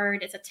so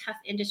hard. It's a tough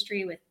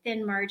industry with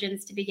thin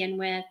margins to begin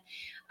with.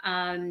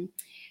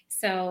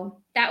 So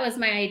that was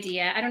my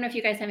idea. I don't know if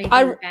you guys have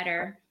anything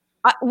better.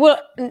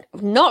 Well,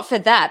 not for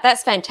that.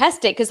 That's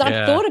fantastic, because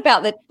I've thought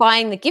about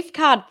buying the gift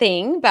card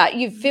thing, but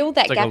you filled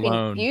that gap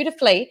in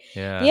beautifully.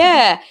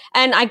 Yeah.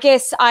 And I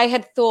guess I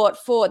had thought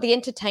for the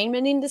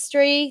entertainment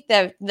industry,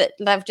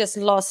 they've just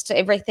lost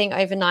everything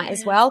overnight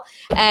as well.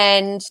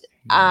 And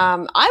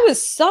I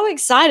was so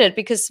excited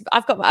because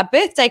I've got a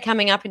birthday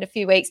coming up in a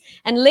few weeks,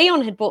 and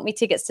Leon had bought me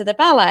tickets to the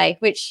ballet,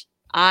 which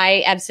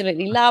I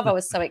absolutely love. I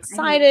was so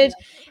excited,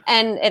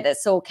 and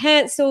it's all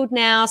cancelled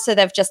now. So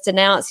they've just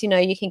announced,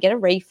 you can get a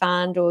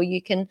refund, or you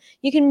can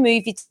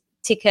move your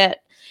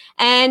ticket.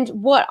 And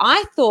what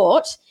I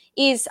thought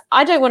is,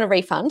 I don't want a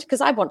refund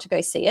because I want to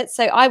go see it.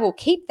 So I will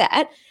keep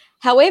that.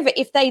 However,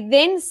 if they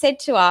then said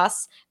to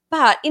us,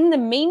 but in the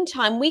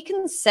meantime, we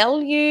can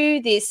sell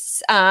you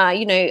this,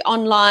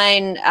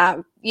 online,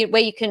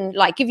 where you can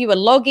give you a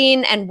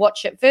login and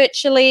watch it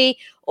virtually,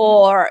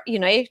 or,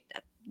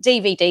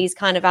 DVDs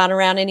kind of aren't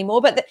around anymore,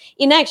 but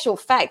in actual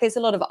fact, there's a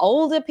lot of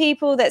older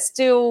people that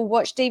still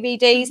watch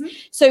DVDs.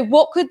 So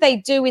what could they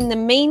do in the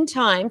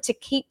meantime to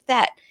keep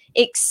that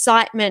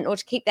excitement or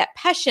to keep that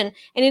passion?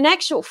 And in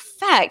actual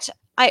fact,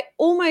 I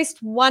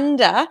almost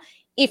wonder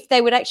if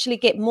they would actually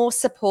get more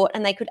support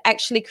and they could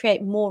actually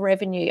create more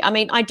revenue. I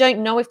mean, I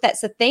don't know if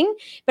that's a thing,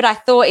 but I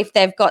thought if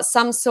they've got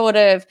some sort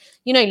of,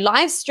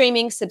 live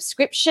streaming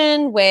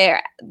subscription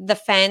where the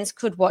fans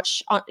could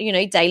watch,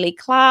 daily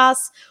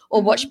class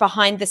or watch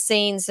behind the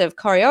scenes of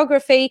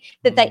choreography,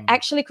 that they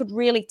actually could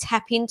really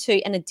tap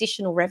into an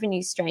additional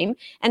revenue stream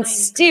and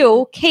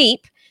still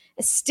keep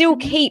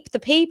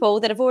the people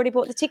that have already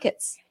bought the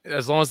tickets.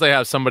 As long as they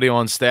have somebody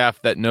on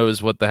staff that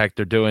knows what the heck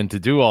they're doing to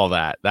do all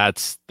that.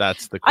 That's the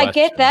question. I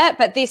get that,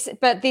 but this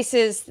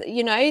is,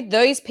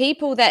 those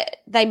people that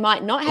they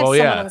might not have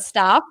someone on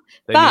staff,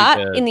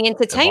 but in the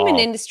entertainment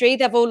industry,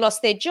 they've all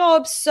lost their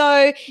jobs.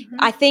 So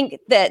I think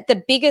that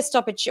the biggest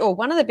opportunity, or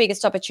one of the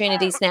biggest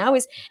opportunities now,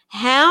 is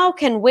how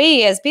can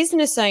we as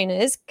business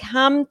owners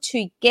come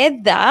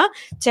together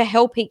to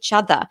help each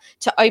other,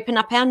 to open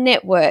up our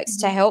networks,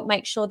 to help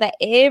make sure that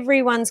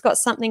everyone's got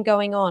something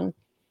going on.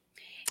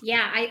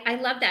 Yeah, I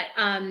love that.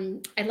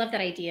 I love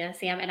that idea,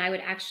 Sam. And I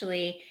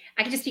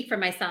can just speak for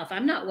myself.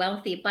 I'm not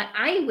wealthy, but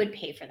I would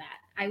pay for that.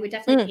 I would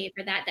definitely pay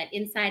for that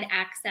inside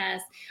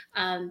access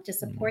to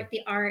support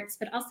the arts.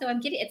 But also,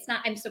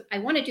 I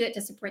want to do it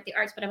to support the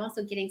arts, but I'm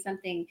also getting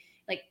something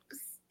like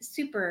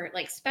super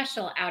like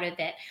special out of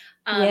it.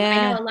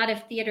 I know a lot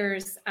of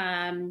theaters,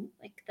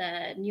 like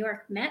the New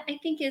York Met, I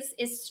think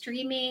is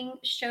streaming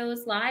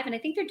shows live, and I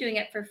think they're doing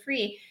it for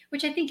free,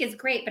 which I think is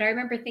great. But I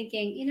remember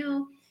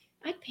thinking,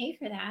 I'd pay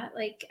for that.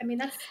 Like, I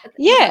mean,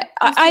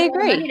 I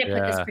agree. Money to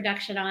put this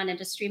production on and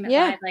to stream it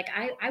live. Like,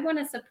 I want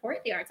to support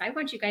the arts. I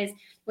want you guys,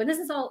 when this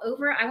is all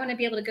over, I want to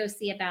be able to go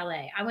see a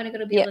ballet. I want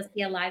to be able to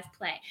see a live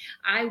play.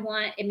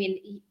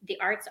 The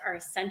arts are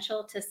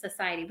essential to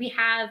society. We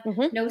have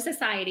no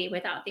society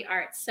without the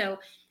arts. So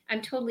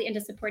I'm totally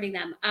into supporting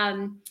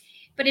them.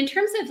 But in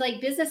terms of like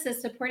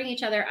businesses supporting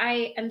each other,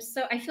 I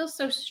feel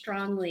so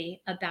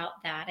strongly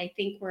about that. I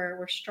think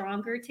we're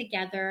stronger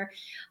together.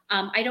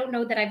 I don't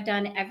know that I've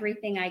done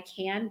everything I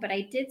can, but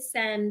I did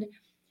send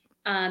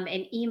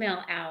an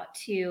email out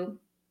to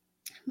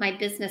my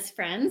business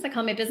friends. I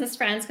call my business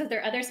friends because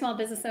they're other small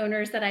business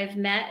owners that I've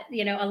met,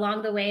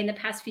 along the way in the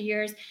past few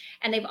years,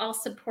 and they've all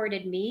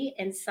supported me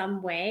in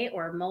some way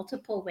or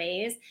multiple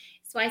ways.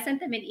 So I sent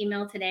them an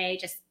email today,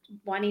 just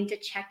wanting to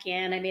check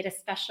in. I made a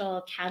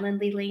special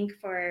Calendly link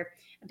for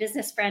a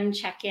business friend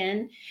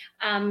check-in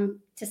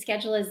to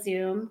schedule a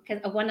Zoom,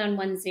 a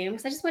one-on-one Zoom.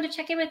 So I just want to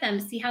check in with them,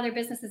 see how their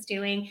business is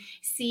doing,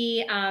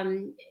 see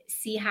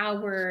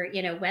how we're,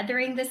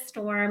 weathering this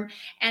storm,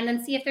 and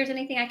then see if there's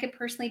anything I could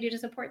personally do to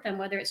support them,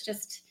 whether it's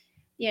just,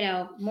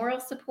 moral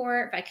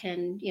support, if I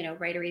can,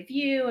 write a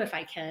review, if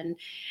I can,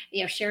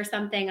 share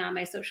something on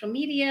my social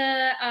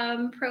media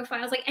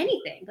profiles, like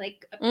anything,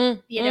 like,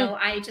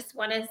 I just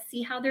want to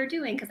see how they're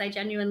doing because I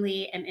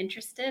genuinely am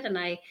interested and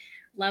I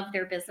love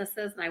their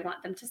businesses and I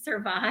want them to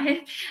survive.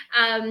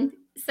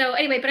 So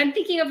anyway, but I'm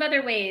thinking of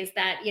other ways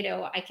that,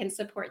 I can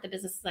support the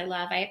businesses I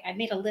love. I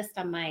made a list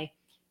on my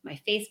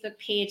Facebook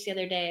page the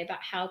other day about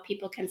how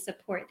people can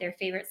support their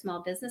favorite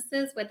small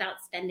businesses without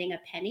spending a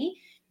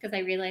penny. Because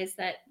I realized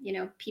that,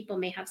 people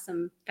may have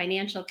some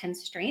financial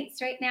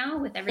constraints right now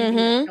with everything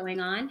that's going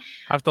on.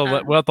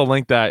 We'll have to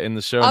link that in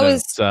the show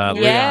notes. Leon,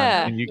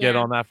 can you get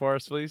on that for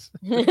us, please?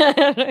 What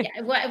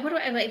do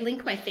I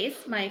link my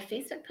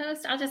Facebook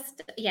post? I'll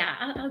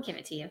give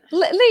it to you.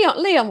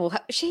 Leon will.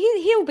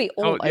 He'll be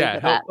all over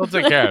that. He'll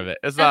take care of it.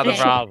 It's not a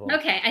problem.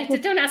 Okay,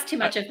 don't ask too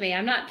much of me.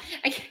 I'm not.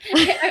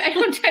 I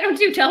don't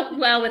do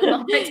well with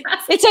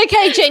multitasking. It's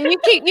okay, Jen. You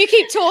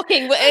keep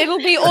talking. It'll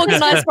be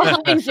organized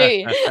behind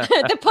you.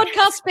 The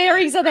podcast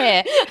fairies are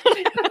there.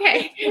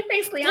 Okay,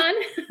 thanks, Leon.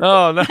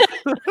 Oh no.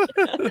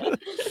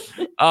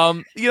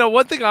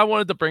 One thing I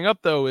wanted to bring up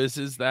though is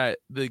that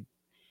the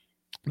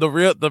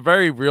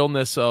very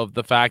realness of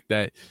the fact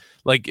that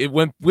like it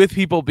went with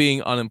people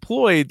being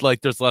unemployed, like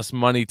there's less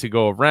money to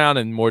go around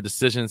and more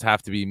decisions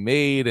have to be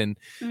made, and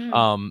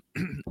and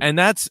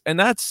that's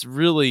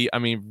really,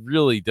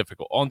 really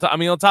difficult. On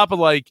top of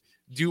like,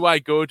 do I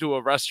go to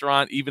a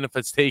restaurant even if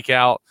it's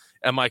takeout?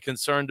 Am I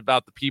concerned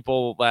about the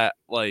people that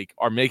like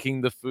are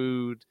making the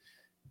food,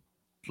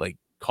 like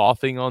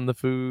coughing on the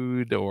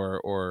food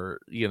or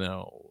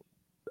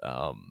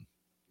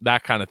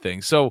that kind of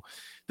thing? So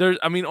there's,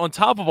 on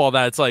top of all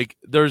that, it's like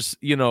there's,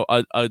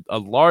 a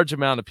large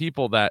amount of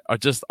people that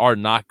are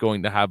not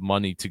going to have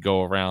money to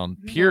go around,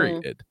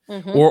 period,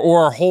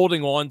 or are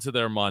holding on to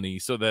their money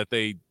so that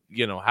they,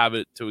 have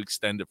it to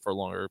extend it for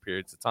longer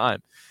periods of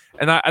time.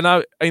 And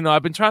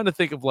I've been trying to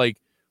think of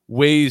like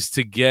ways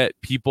to get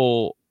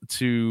people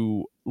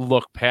to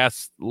look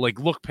past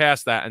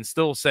that and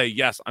still say,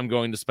 yes, I'm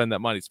going to spend that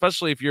money,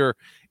 especially if you're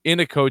in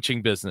a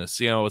coaching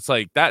business. It's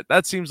like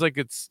that seems like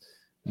it's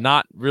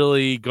not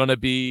really going to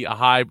be a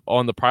high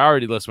on the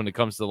priority list when it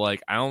comes to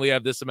like, I only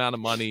have this amount of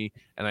money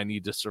and I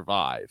need to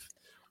survive.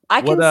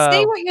 I can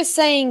see what you're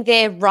saying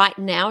there right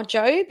now,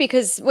 Joe,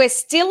 because we're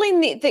still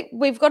in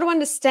we've got to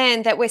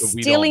understand that we're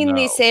still in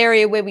this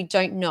area where we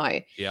don't know.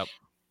 Yep.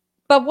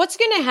 But what's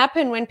going to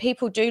happen when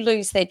people do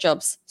lose their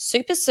jobs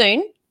super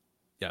soon?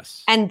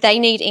 Yes. And they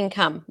need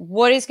income.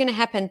 What is going to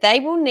happen? They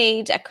will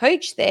need a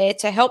coach there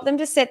to help them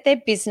to set their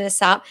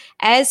business up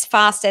as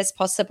fast as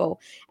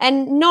possible.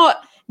 And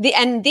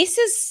this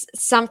is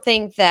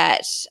something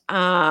that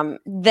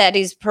that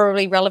is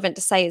probably relevant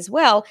to say as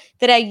well,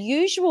 that our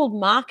usual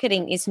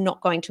marketing is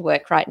not going to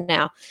work right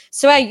now.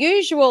 So our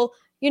usual,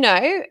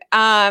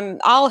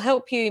 I'll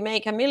help you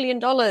make $1 million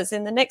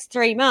in the next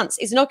 3 months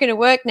is not going to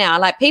work now.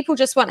 Like people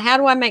just want, how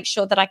do I make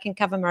sure that I can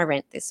cover my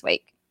rent this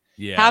week?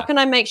 Yeah. How can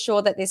I make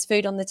sure that there's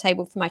food on the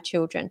table for my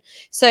children?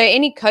 So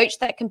any coach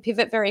that can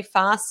pivot very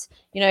fast,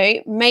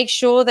 make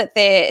sure that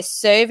they're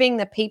serving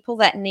the people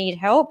that need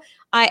help.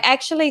 I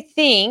actually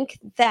think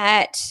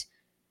that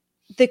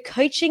the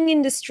coaching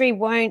industry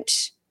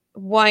won't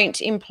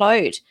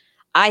implode.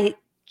 I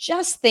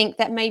just think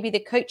that maybe the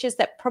coaches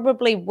that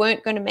probably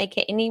weren't going to make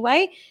it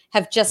anyway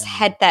have just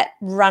had that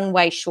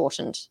runway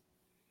shortened.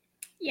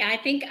 Yeah, I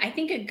think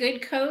a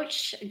good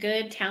coach, a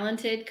good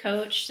talented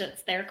coach,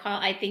 that's their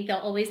call. I think they'll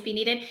always be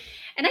needed.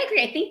 And I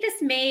agree. I think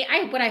this may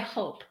what I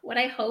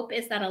hope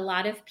is that a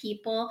lot of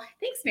people,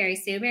 thanks Mary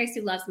Sue. Mary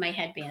Sue loves my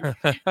headbands.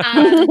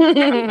 Happy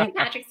St.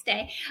 Patrick's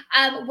Day.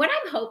 What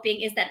I'm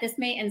hoping is that this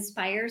may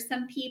inspire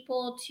some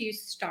people to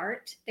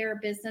start their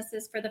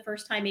businesses for the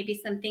first time,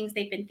 maybe some things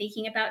they've been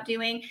thinking about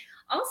doing.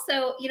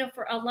 Also,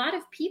 for a lot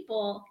of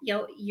people,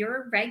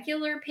 your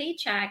regular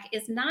paycheck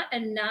is not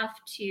enough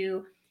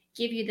to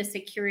give you the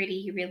security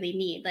you really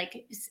need.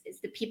 Like it's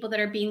the people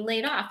that are being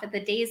laid off at the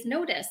day's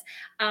notice.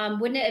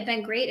 Wouldn't it have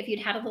been great if you'd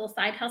had a little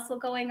side hustle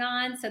going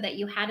on so that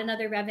you had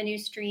another revenue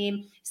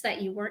stream, so that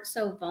you weren't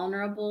so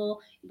vulnerable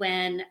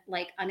when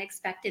like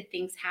unexpected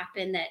things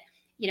happen that,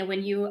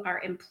 when you are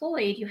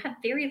employed, you have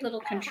very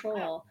little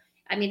control.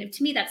 I mean,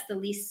 to me, that's the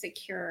least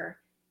secure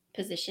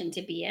position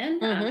to be in.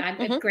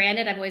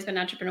 Granted, I've always been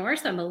an entrepreneur,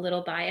 so I'm a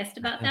little biased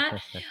about that.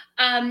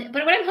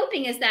 But what I'm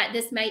hoping is that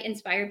this might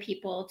inspire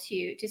people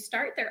to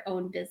start their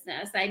own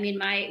business. I mean,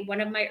 one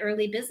of my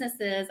early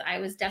businesses, I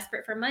was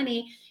desperate for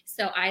money,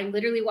 so I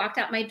literally walked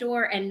out my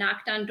door and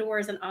knocked on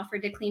doors and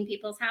offered to clean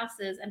people's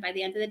houses. And by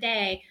the end of the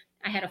day,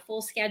 I had a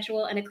full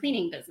schedule and a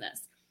cleaning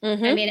business. I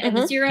mean,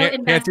 zero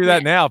investment. Can't do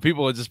that now.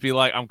 People would just be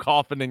like, "I'm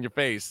coughing in your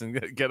face," and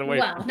get away.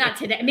 Well, not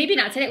today. Maybe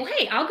not today. Well,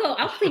 hey,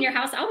 I'll clean your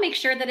house. I'll make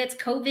sure that it's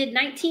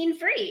COVID-19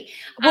 free.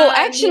 Well,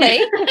 actually,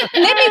 let me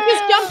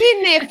just jump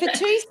in there for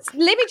two.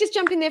 Let me just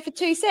jump in there for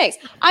 2 secs.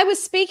 I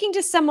was speaking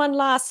to someone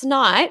last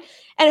night,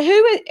 and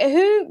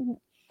who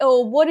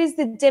or what is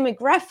the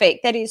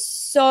demographic that is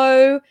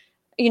so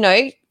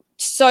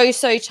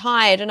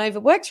tired and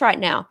overworked right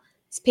now?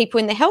 It's people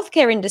in the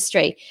healthcare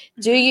industry.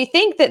 Do you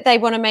think that they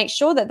want to make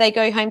sure that they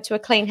go home to a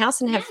clean house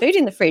and have food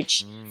in the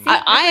fridge?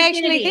 I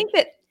actually think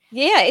that,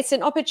 it's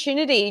an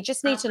opportunity. You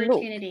just need to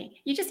look.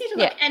 You just need to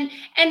look. And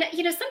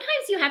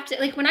sometimes you have to,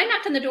 like when I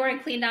knocked on the door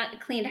and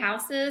cleaned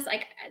houses,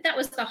 like that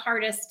was the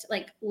hardest,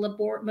 like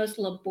most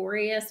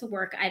laborious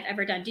work I've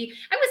ever done. I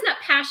was not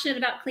passionate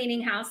about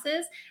cleaning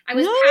houses. I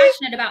was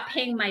passionate about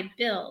paying my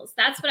bills.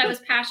 That's what I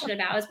was passionate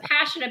about. I was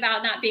passionate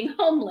about not being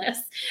homeless.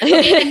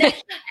 Okay?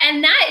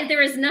 and that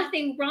there is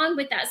nothing wrong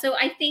with that. So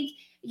I think,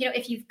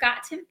 if you've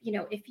got to,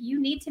 if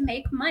you need to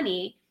make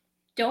money,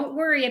 don't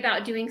worry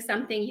about doing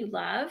something you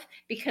love,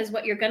 because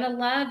what you're going to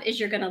love is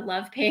you're going to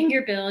love paying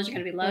your bills. You're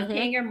going to love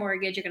paying your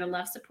mortgage. You're going to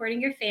love supporting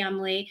your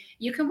family.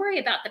 You can worry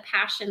about the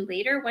passion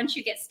later. Once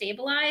you get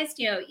stabilized,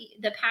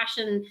 the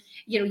passion,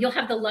 you'll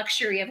have the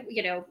luxury of,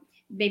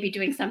 maybe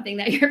doing something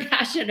that you're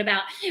passionate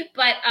about.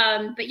 But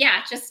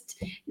yeah,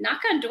 just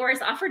knock on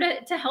doors, offer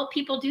to help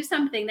people do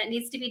something that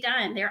needs to be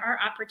done. There are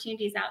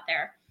opportunities out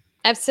there.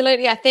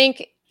 Absolutely. I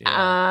think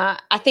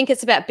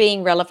it's about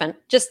being relevant.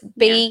 Just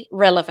be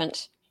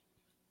relevant.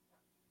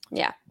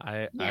 Yeah.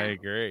 I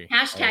agree.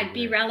 Hashtag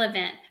be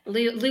relevant.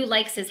 Lou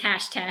likes his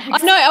hashtags. I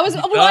know. I was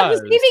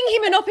giving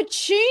him an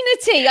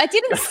opportunity. I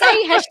didn't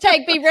say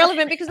hashtag be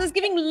relevant because I was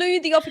giving Lou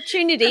the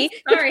opportunity to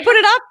put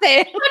it up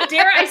there. How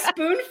dare I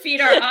spoon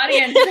feed our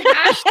audience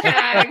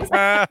hashtags?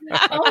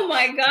 Oh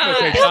my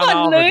God. Come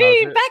on,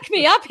 Lou. Back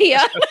me up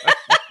here.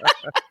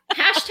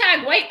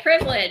 Hashtag white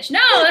privilege. No,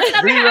 that's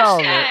not the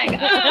hashtag.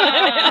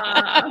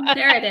 Oh,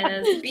 there it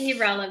is. Be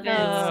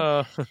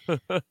relevant.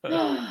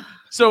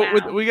 So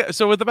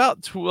with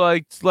about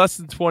less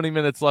than 20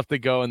 minutes left to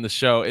go in the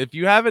show, if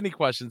you have any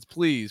questions,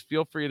 please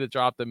feel free to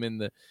drop them in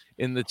the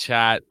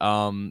chat.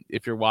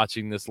 If you're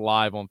watching this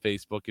live on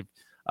Facebook,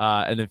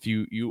 and if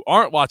you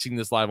aren't watching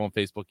this live on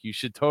Facebook, you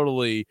should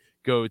totally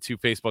go to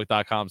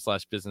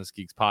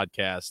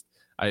facebook.com/businessgeekspodcast.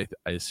 I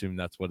assume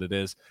that's what it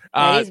is.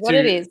 That is what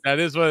it is. That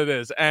is what it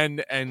is.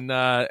 And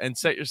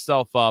set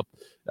yourself up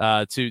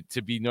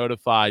to be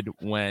notified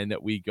when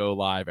we go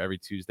live every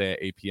Tuesday at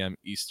 8 p.m.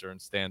 Eastern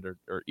Standard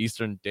or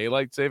Eastern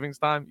Daylight Savings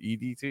Time,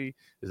 EDT.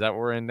 Is that what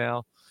we're in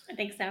now? I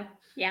think so.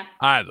 Yeah.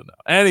 I don't know.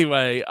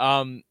 Anyway,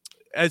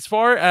 as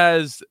far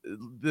as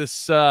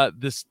this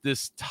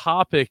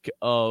topic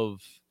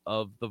of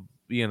the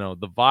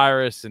the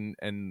virus and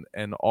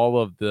all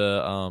of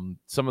the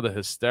some of the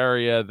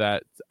hysteria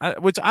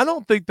which I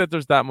don't think that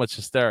there's that much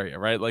hysteria,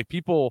 right? Like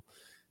people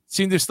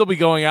seem to still be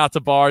going out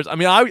to bars. I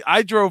mean,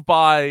 I drove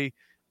by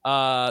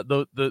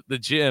the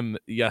gym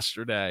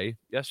yesterday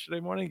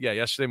morning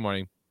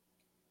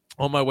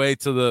on my way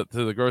to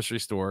the grocery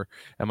store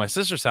at my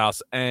sister's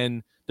house,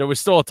 and there was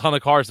still a ton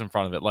of cars in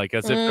front of it, like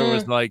as if there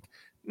was like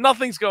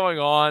nothing's going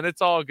on,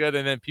 it's all good,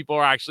 and then people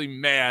are actually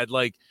mad,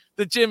 like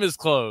the gym is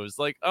closed,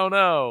 like oh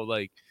no,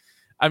 like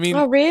I mean,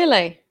 oh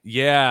really?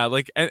 Yeah,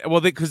 like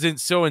because in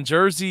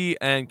Jersey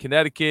and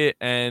Connecticut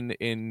and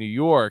in New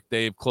York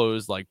they've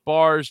closed like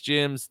bars,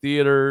 gyms,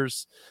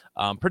 theaters,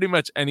 pretty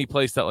much any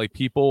place that like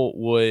people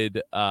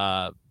would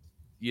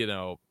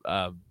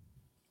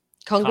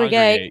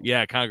Congregate.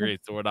 Yeah,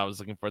 congregate's the word I was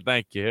looking for.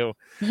 Thank you.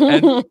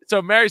 And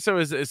so Mary,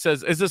 it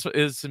says, is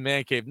this a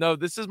man cave? No,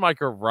 this is my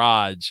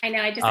garage. I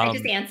know. I just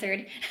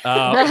answered.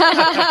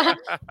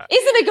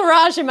 Isn't a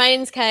garage a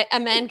man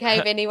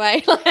cave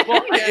anyway?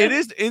 Well, it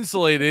is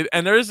insulated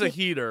and there is a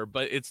heater,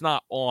 but it's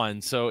not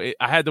on. So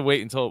I had to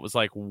wait until it was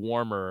like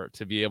warmer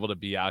to be able to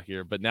be out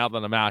here. But now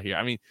that I'm out here,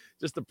 I mean,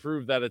 just to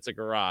prove that it's a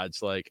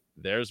garage, like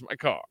there's my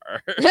car.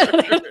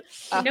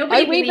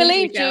 Nobody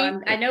believed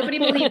you. Nobody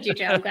believed you,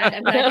 Joe.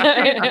 I'm glad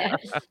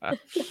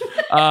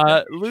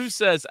Lou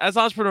says, as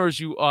entrepreneurs,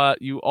 you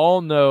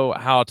all know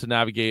how to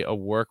navigate a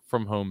work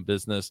from home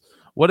business.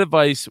 What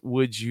advice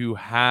would you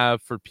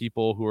have for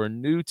people who are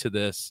new to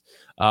this?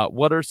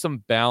 What are some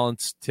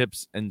balance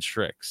tips and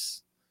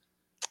tricks?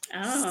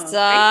 Oh,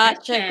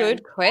 such a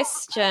good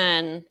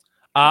question.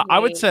 I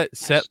would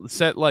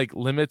set like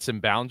limits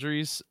and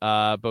boundaries,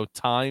 both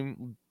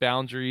time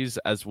boundaries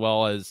as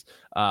well as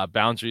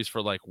boundaries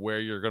for like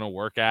where you're going to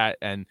work at.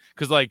 And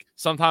because like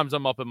sometimes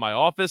I'm up in my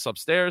office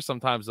upstairs,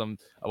 sometimes I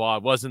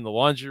was in the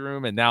laundry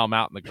room and now I'm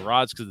out in the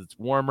garage because it's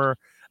warmer.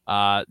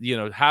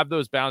 Have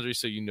those boundaries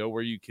so you know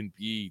where you can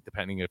be,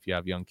 depending if you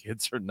have young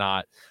kids or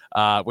not,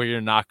 where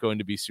you're not going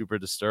to be super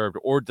disturbed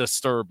or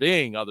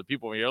disturbing other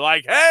people when you're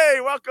like, hey,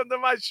 welcome to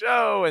my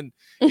show. And,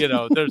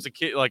 there's a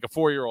kid, like a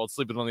 4-year-old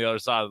sleeping on the other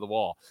side of the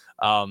wall.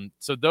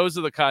 So those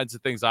are the kinds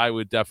of things I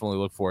would definitely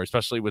look for,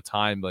 especially with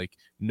time, like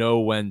know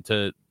when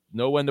to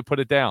put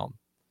it down.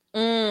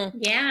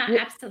 Yeah,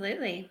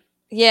 absolutely.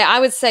 Yeah, I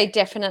would say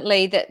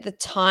definitely that the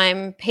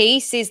time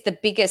piece is the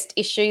biggest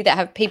issue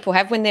that people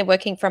have when they're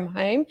working from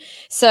home.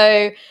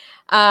 So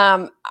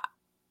I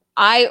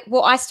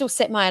still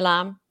set my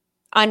alarm.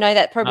 I know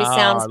that probably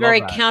sounds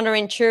very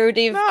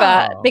counterintuitive,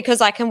 but because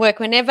I can work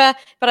whenever,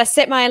 but I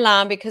set my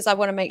alarm because I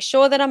want to make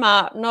sure that I'm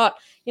up, not,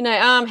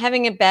 I'm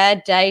having a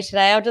bad day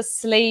today, I'll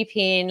just sleep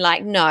in.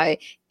 Like, no,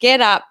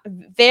 get up,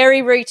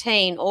 very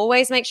routine.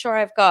 Always make sure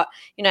I've got,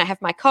 have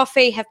my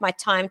coffee, have my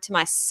time to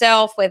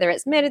myself, whether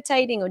it's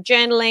meditating or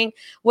journaling,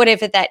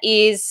 whatever that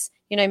is.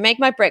 Make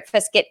my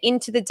breakfast, get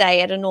into the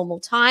day at a normal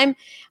time.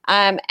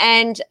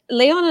 And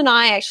Leon and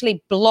I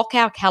actually block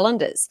our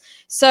calendars.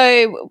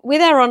 So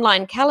with our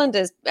online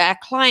calendars, our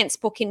clients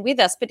book in with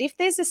us. But if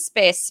there's a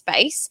spare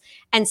space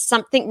and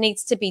something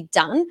needs to be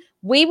done,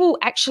 we will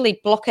actually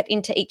block it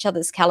into each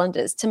other's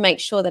calendars to make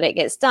sure that it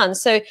gets done.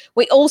 So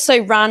we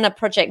also run a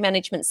project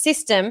management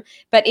system.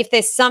 But if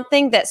there's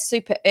something that's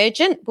super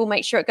urgent, we'll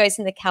make sure it goes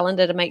in the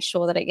calendar to make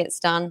sure that it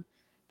gets done.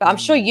 But I'm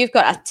sure you've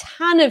got a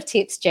ton of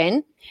tips,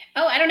 Jen.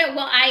 Oh, I don't know.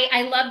 Well,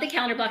 I love the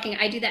calendar blocking.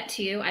 I do that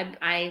too.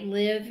 I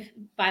live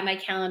by my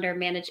calendar,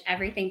 manage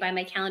everything by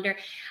my calendar.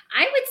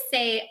 I would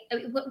say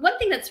one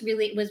thing was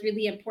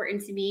really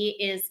important to me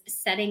is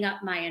setting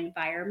up my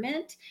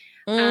environment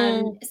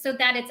so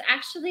that it's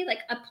actually like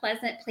a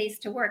pleasant place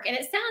to work. And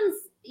it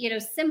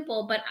sounds,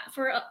 simple, but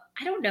for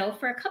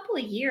a couple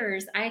of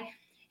years, I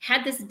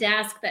had this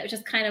desk that was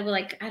just kind of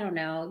like, I don't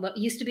know, what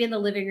used to be in the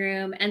living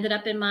room, ended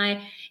up in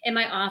my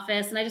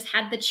office. And I just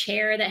had the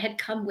chair that had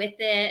come with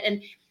it.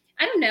 And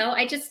I don't know,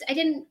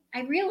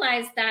 I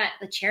realized that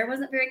the chair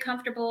wasn't very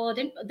comfortable.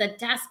 The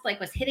desk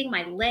was hitting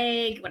my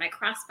leg when I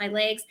crossed my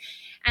legs.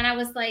 And I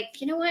was like,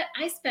 you know what?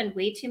 I spend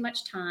way too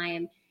much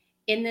time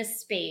in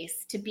this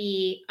space to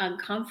be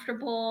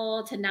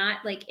uncomfortable, to not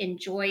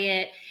enjoy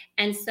it.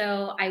 And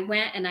so I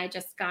went and I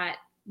just got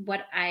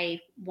what I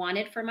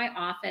wanted for my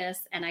office.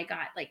 And I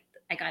got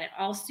it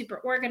all super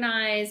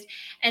organized.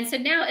 And so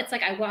now it's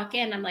like, I walk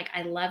in, I'm like,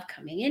 I love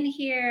coming in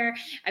here.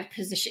 I've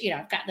positioned,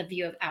 I've got the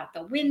view out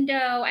the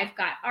window. I've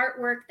got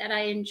artwork that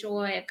I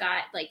enjoy. I've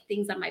got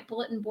things on my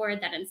bulletin board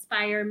that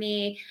inspire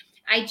me.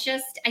 I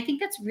think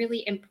that's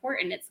really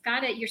important.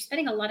 You're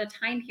spending a lot of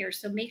time here.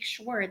 So make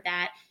sure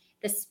that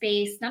the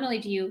space, not only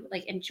do you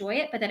enjoy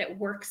it, but that it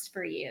works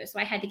for you. So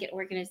I had to get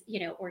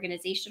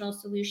organizational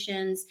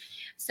solutions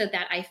so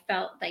that I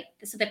felt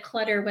so the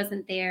clutter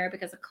wasn't there,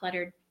 because a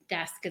cluttered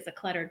desk is a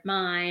cluttered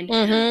mind.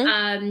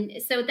 Mm-hmm.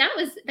 So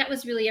that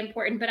was really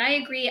important. But I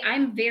agree.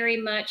 I'm very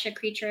much a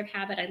creature of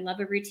habit. I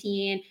love a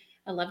routine.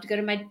 I love to go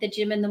to the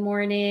gym in the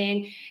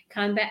morning,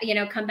 come back,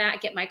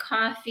 get my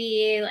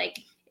coffee,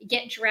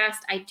 get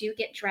dressed. I do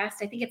get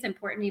dressed. I think it's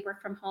important when you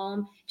work from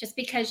home, just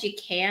because you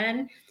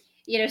can,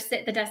 sit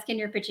at the desk in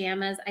your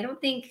pajamas. I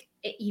don't think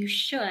you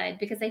should,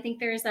 because I think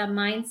there's a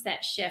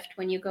mindset shift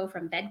when you go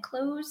from bed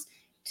clothes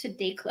to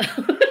day clothes.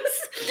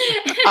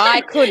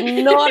 I could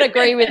not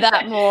agree with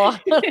that more.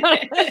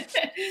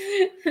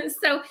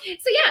 So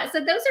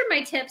those are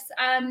my tips.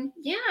 I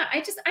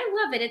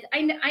love it.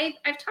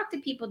 I've talked to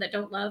people that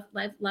don't love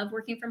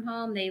working from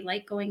home. They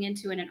like going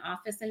into an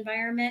office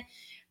environment.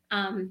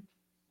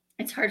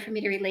 It's hard for me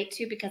to relate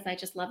to, because I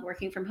just love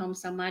working from home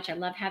so much. I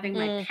love having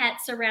my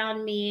pets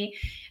around me.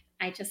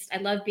 I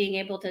love being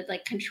able to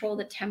control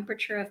the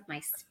temperature of my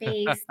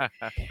space.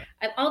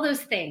 All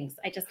those things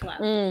I just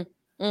love.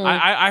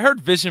 I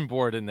heard vision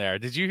board in there.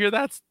 Did you hear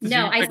that?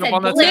 No, I said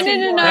bulletin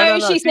board. No.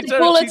 She said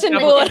bulletin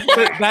board.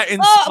 That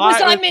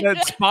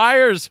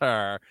inspires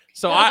her.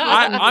 So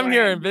I'm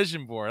hearing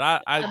vision board.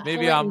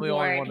 Maybe I'm the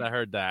only one that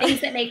heard that.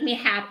 Things that make me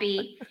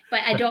happy,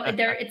 but I don't.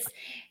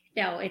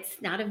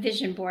 It's not a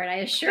vision board. I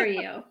assure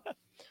you.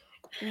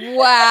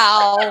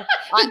 Wow.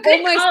 I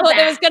almost thought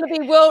there was going to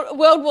be World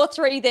War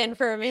III then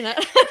for a minute.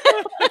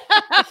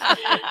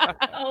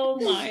 Oh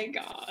my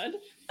God.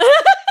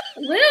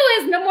 Lou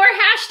is no more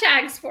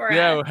hashtags for us.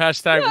 Yeah,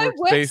 hashtag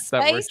workspace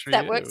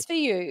that works for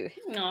you.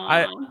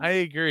 I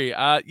agree.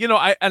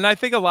 I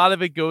think a lot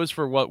of it goes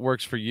for what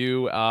works for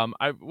you.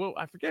 I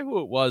forget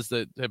who it was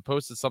that had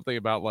posted something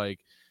about like,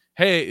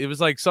 hey, it was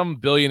like some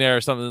billionaire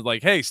or something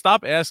like, hey,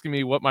 stop asking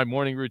me what my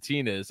morning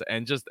routine is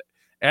and just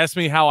ask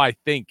me how I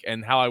think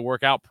and how I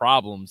work out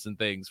problems and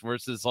things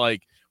versus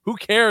like, who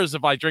cares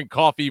if I drink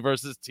coffee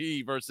versus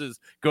tea versus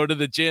go to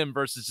the gym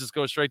versus just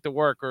go straight to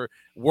work or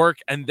work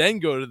and then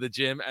go to the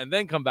gym and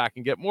then come back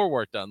and get more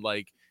work done.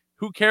 Like,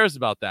 who cares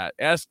about that?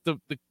 Ask the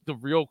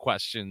real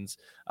questions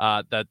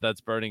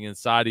that's burning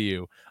inside of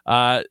you.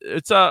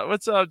 What's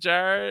up,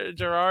 Gerard?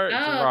 Gerard.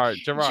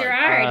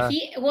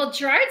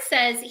 Gerard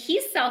says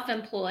he's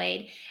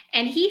self-employed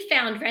and he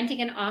found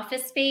renting an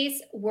office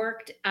space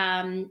worked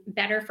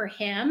better for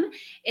him.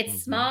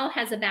 It's small,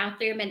 has a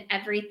bathroom and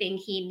everything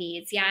he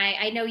needs. Yeah,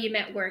 I know you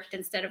meant worked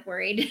instead of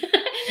worried.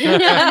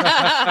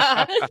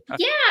 Yeah,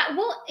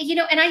 well,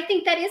 and I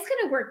think that is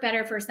going to work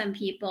better for some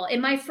people.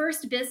 In my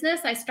first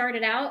business, I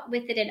started out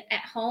with it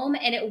at home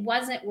and it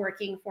wasn't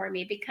working for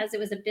me because it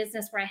was a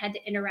business where I had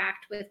to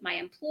interact with my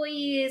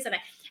employees and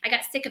I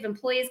got sick of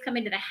employees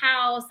coming to the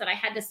house and I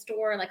had to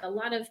store like a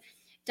lot of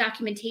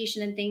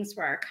documentation and things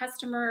for our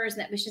customers.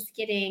 That was just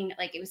getting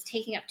like, it was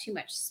taking up too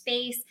much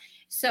space.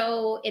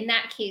 So in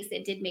that case,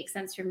 it did make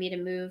sense for me to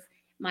move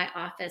my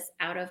office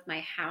out of my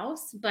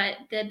house. But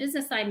the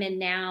business I'm in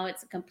now,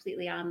 it's a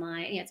completely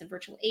online. It's a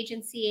virtual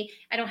agency.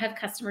 I don't have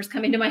customers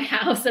coming to my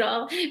house at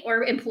all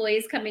or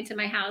employees coming to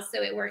my house.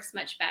 So it works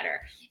much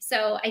better.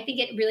 So I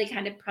think it really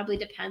kind of probably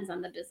depends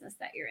on the business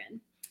that you're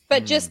in.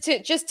 But just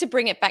to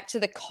bring it back to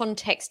the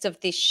context of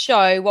this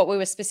show, what we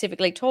were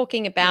specifically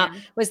talking about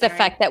was the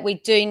fact that we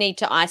do need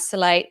to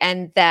isolate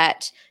and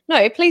that,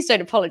 no, please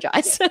don't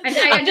apologize.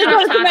 I just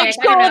wanted to make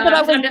sure that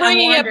I was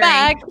bringing it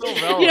back,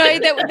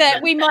 that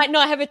we might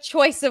not have a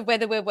choice of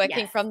whether we're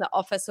working from the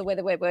office or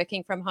whether we're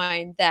working from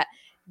home,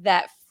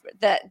 that's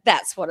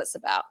what it's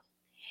about.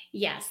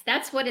 Yes,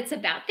 that's what it's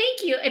about.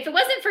 Thank you. If it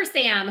wasn't for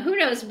Sam, who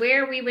knows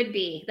where we would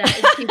be. That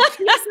keeps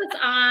us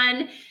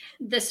on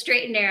the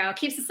straight and narrow,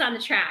 keeps us on the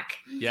track.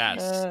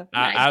 Yes,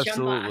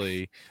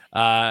 absolutely.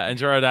 And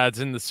Gerard adds,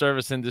 in the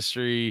service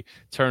industry,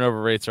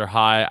 turnover rates are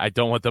high. I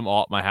don't want them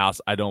all at my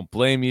house. I don't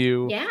blame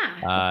you.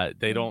 Yeah.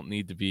 They don't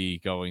need to be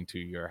going to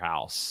your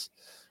house.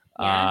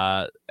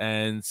 Yeah.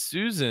 And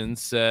Susan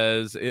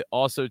says it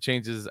also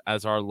changes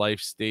as our life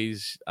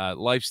stage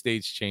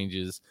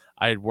changes.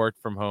 I had worked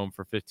from home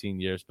for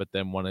 15 years, but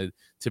then wanted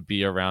to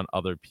be around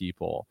other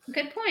people.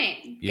 Good point.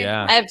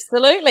 Yeah,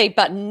 absolutely.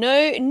 But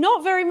no,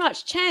 not very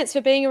much chance for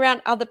being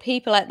around other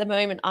people at the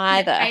moment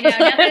either. I know.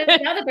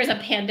 Now that there's a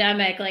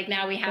pandemic, like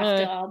now we have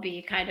to all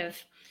be kind of.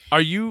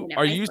 Are you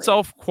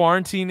self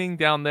quarantining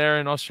down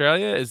there in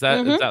Australia? Is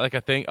that like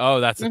a thing?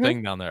 Oh, that's a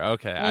thing down there.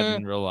 Okay, I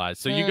didn't realize.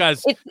 So you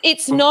guys,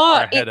 it's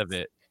not ahead of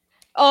it.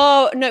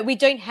 Oh no, we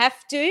don't have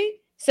to.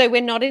 So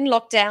we're not in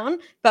lockdown,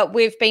 but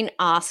we've been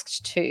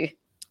asked to.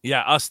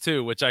 Yeah, us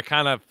too. Which I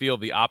kind of feel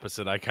the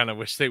opposite. I kind of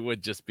wish they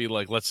would just be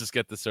like, let's just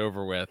get this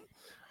over with.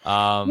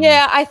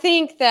 Yeah, I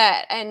think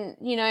that, and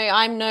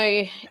I'm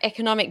no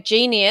economic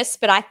genius,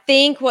 but I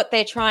think what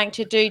they're trying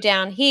to do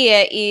down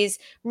here is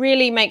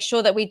really make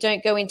sure that we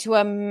don't go into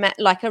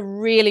a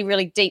really,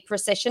 really deep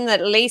recession, that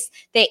at least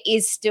there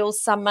is still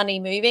some money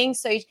moving.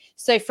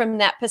 So from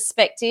that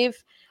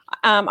perspective,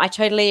 I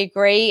totally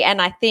agree. And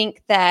I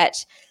think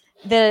that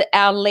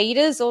our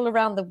leaders all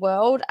around the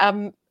world,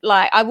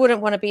 I wouldn't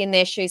want to be in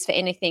their shoes for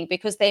anything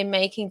because they're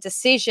making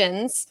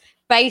decisions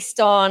based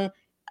on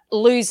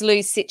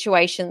lose-lose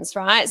situations,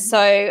 right? So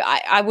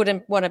I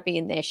wouldn't want to be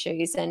in their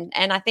shoes. And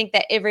I think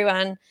that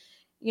everyone,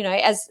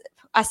 as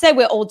I say,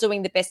 we're all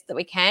doing the best that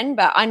we can,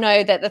 but I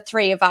know that the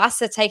three of us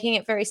are taking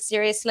it very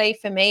seriously.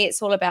 For me,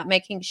 it's all about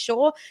making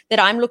sure that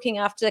I'm looking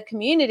after the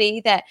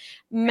community that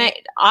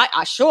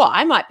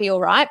I might be all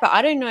right, but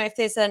I don't know if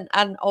there's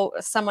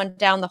someone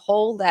down the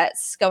hall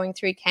that's going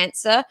through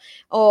cancer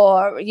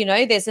or,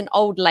 there's an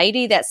old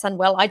lady that's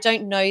unwell. I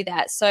don't know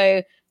that.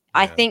 So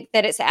I think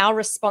that it's our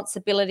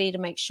responsibility to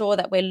make sure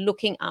that we're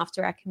looking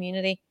after our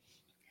community.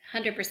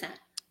 100%.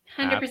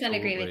 100%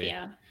 agree with you.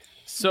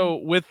 So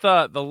with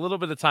the little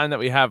bit of time that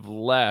we have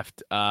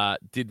left, I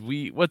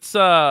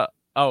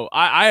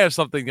have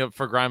something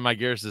for Grind My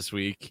Gears this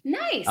week.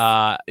 Nice.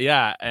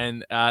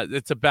 And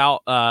it's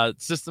about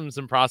systems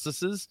and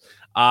processes.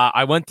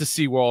 I went to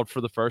SeaWorld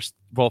for the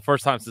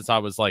first time since I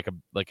was like a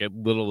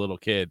little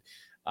kid.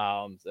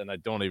 And I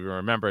don't even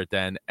remember it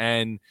then.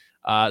 And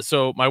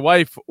so my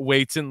wife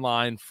waits in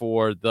line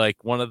for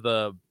one of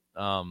the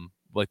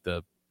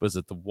the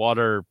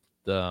water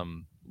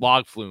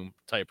log flume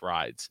type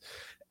rides.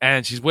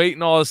 And she's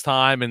waiting all this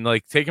time and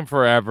like taking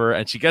forever.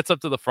 And she gets up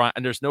to the front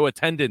and there's no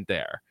attendant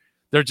there.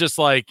 They're just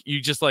like, you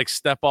just like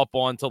step up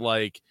onto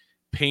like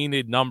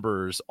painted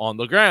numbers on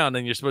the ground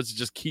and you're supposed to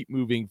just keep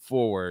moving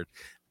forward.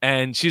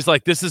 And she's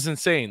like, this is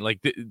insane. Like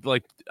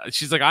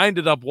she's like, I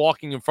ended up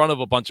walking in front of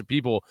a bunch of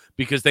people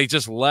because they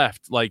just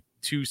left like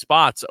 2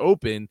 spots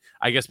open,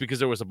 I guess, because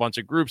there was a bunch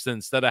of groups. And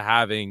instead of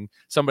having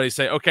somebody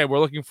say, okay, we're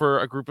looking for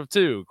a group of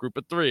 2, group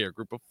of 3, or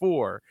group of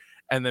 4,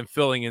 and then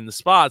filling in the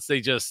spots,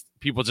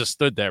 people just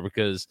stood there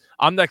because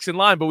I'm next in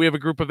line, but we have a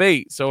group of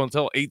 8. So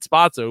until 8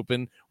 spots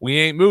open, we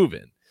ain't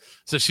moving.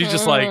 So she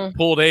just like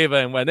pulled Ava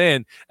and went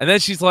in. And then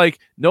she's like,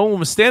 no one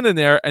was standing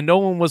there and no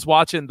one was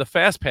watching the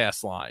Fast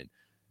Pass line.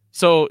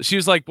 So she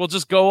was like, well,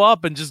 just go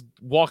up and just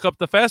walk up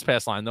the Fast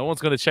Pass line. No one's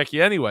going to check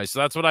you anyway. So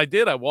that's what I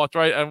did. I walked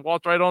right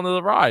onto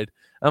the ride.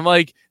 I'm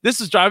like, this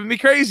is driving me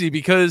crazy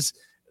because,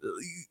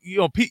 you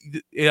know,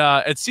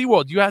 at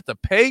SeaWorld, you have to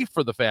pay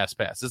for the Fast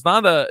Pass. It's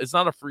not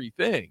a free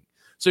thing.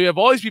 So you have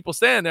all these people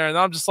standing there and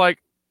I'm just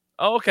like,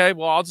 oh, okay,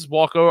 well, I'll just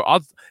walk over.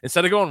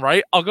 Instead of going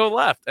right, I'll go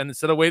left. And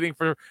instead of waiting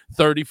for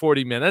 30,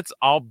 40 minutes,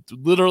 I'll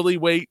literally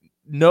wait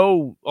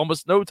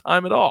almost no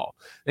time at all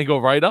and go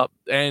right up.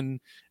 And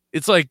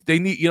it's like they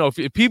need, you know,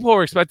 if people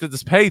are expected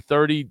to pay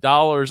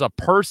 $30 a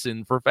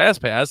person for Fast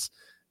Pass,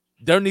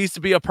 there needs to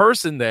be a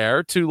person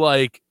there to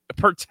like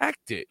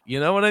protect it.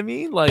 You know what I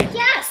mean? Like,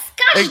 yes,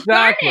 gosh,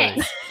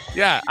 exactly.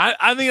 Yeah,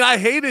 I mean, I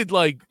hated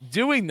like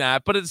doing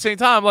that, but at the same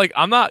time, like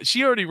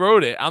she already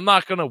wrote it. I'm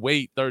not gonna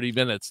wait 30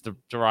 minutes to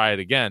ride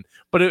again.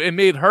 But it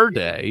made her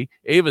day,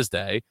 Ava's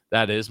day,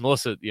 that is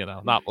Melissa, you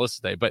know, not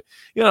Melissa's day, but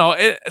you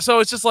know, so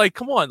it's just like,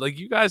 come on, like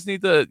you guys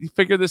need to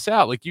figure this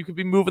out. Like you could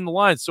be moving the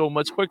line so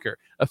much quicker.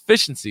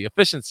 Efficiency.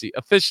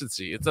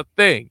 It's a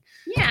thing.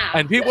 Yeah,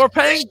 and people are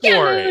paying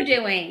for it.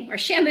 Doing or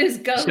Shamu's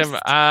ghost.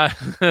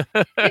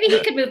 Maybe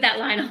he could move that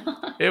line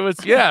along. It was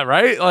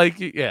right.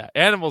 Like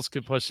animals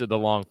could push it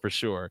along for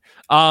sure.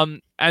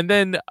 And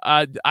then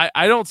I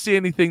don't see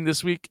anything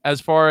this week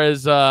as far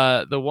as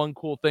the one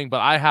cool thing,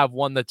 but I have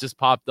one that just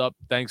popped up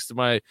thanks to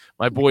my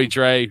boy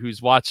Dre,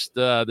 who's watched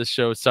the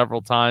show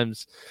several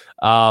times.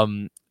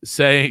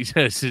 Saying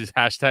this is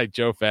hashtag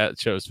Joe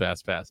chose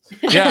Fast Pass.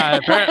 Yeah,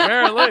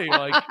 apparently,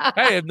 like,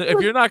 hey, if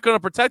you're not going to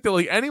protect it,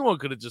 like anyone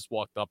could have just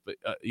walked up,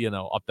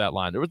 up that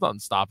line. There was nothing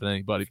stopping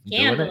anybody from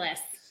doing it.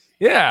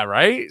 Yeah,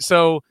 right.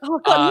 So, oh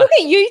God, look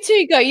at you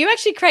two go. You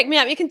actually crack me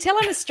up. You can tell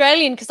I'm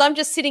Australian because I'm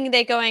just sitting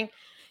there going,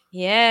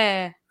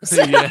 yeah.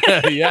 yeah.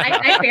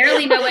 I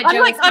barely know what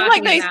Joe is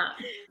talking about.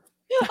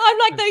 I'm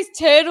like those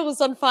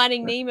turtles on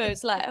Finding Nemo.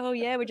 It's like, oh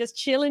yeah, we're just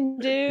chilling,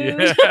 dude.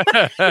 Yeah.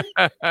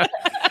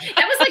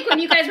 That was like when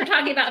you guys were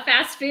talking about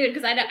fast food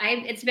because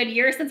it's been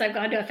years since I've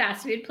gone to a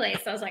fast food place.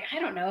 So I was like, I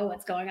don't know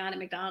what's going on at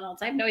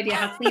McDonald's. I have no idea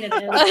how clean it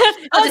is.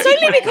 It's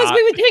only because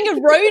we were doing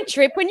a road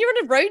trip. When you're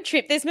on a road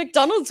trip, there's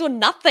McDonald's or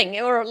nothing,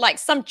 or like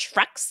some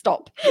truck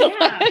stop.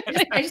 Yeah,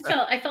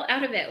 I felt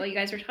out of it while you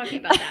guys were talking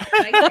about that.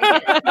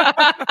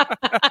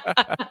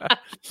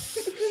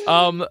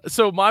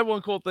 So my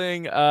one cool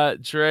thing,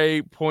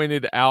 Dre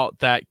pointed out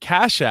that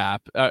Cash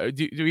App. Do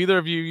either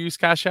of you use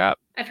Cash App?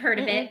 I've heard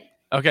of it.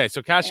 Okay,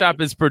 so Cash App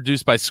is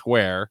produced by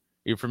Square.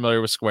 You're familiar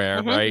with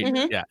Square, right?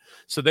 Mm-hmm. Yeah.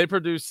 So they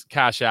produce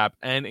Cash App,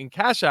 and in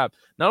Cash App,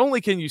 not only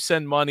can you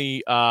send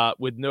money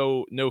with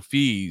no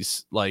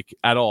fees, like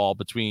at all,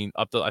 between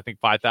up to I think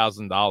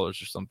 $5,000 or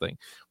something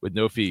with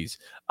no fees.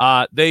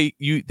 They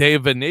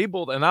have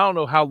enabled, and I don't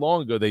know how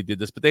long ago they did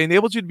this, but they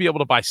enabled you to be able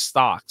to buy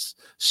stocks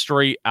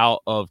straight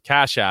out of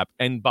Cash App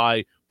and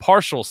buy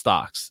partial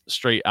stocks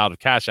straight out of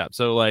Cash App.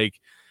 So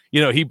like,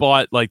 he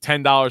bought like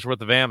 $10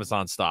 worth of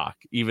Amazon stock,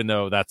 even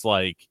though that's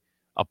like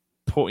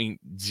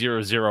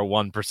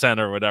 0.001%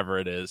 or whatever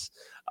it is.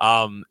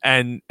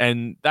 And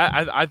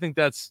that I think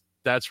that's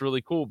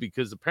really cool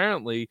because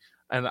apparently,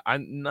 and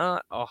I'm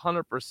not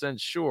 100%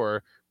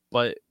 sure,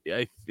 but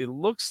it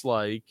looks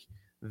like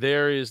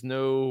there is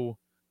no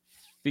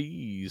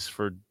fees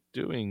for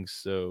doing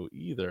so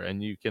either,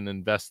 and you can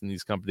invest in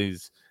these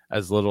companies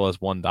as little as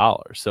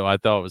 $1. So I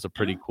thought it was a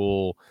pretty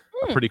cool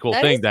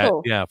thing that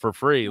cool. For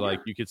free,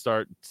 like you could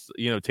start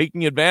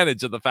taking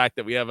advantage of the fact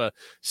that we have a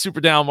super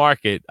down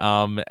market,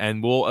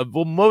 and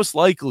we'll most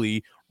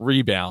likely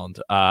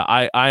rebound.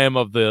 I am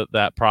of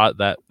that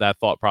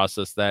thought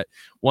process that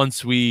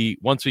once we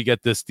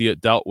get this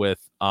dealt with,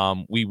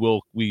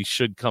 we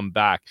should come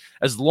back,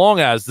 as long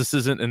as this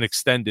isn't an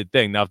extended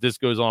thing. Now, if this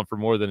goes on for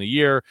more than a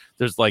year,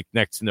 there's like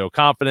next to no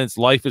confidence.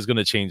 Life is going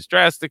to change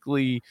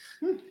drastically.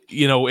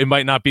 It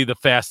might not be the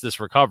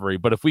fastest recovery,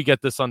 but if we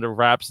get this under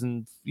wraps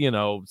in,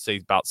 say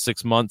about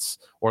 6 months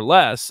or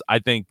less, I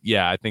think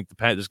there's going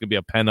to be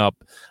a pent up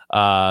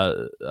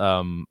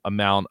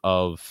amount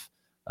of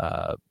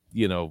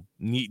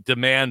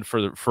demand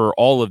for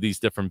all of these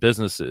different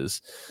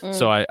businesses.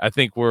 So I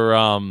think we're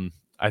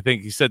I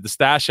think he said the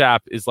Stash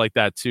app is like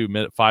that too.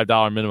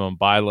 $5 minimum,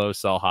 buy low,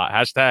 sell high.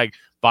 Hashtag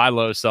buy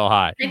low, sell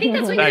high. I think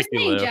that's what you're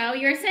saying, Joe.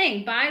 You're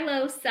saying buy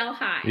low, sell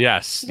high.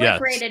 Yes. What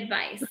great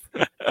advice.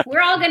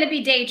 We're all going to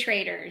be day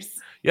traders.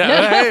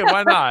 Yeah, hey,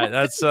 why not?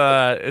 That's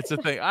it's a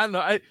thing. I don't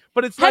know,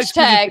 but it's nice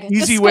 'cause it's an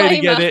easy disclaimer. way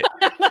to get it.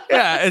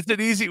 Yeah, it's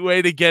an easy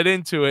way to get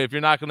into it. If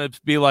you're not going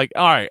to be like,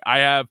 all right, I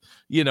have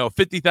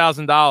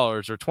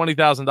 $50,000 or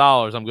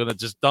 $20,000, I'm going to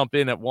just dump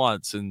in at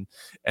once and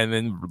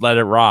then let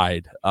it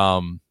ride.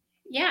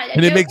 Yeah,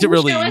 and it makes it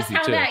really show easy us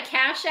how too. that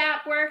Cash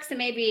App works, and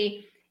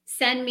maybe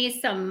send me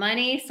some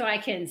money so I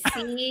can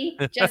see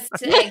just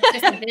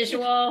a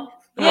visual.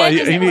 Well,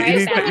 you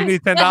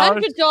need $10.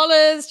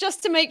 $100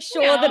 just to make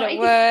sure that it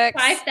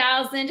works.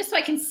 5,000 just so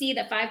I can see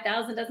that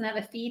 5,000 doesn't have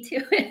a fee to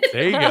it.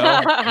 There you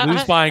go.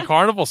 Lou's buying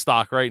Carnival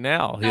stock right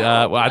now.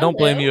 Well, I don't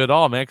blame you at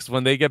all, man. Because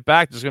when they get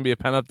back, there's going to be a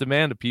pent up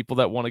demand of people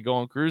that want to go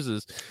on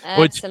cruises.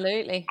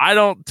 Absolutely. Which I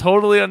don't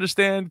totally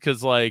understand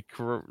because, like,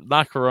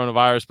 not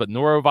coronavirus, but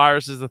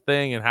norovirus is a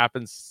thing and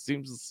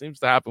seems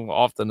to happen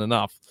often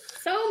enough.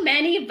 So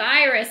many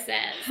viruses.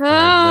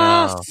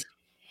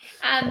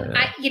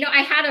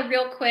 I had a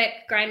real quick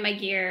grind my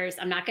gears.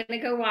 I'm not going to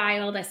go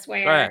wild, I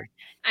swear.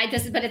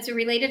 But it's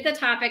related to the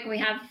topic. We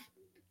have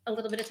a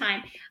little bit of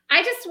time.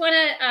 I just want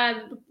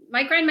to,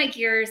 my grind my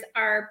gears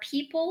are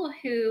people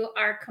who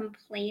are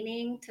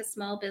complaining to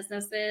small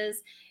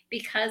businesses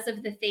because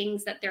of the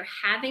things that they're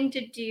having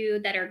to do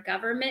that are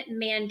government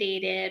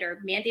mandated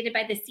or mandated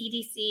by the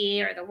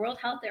CDC or the World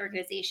Health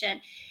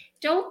Organization.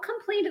 Don't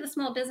complain to the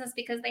small business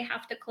because they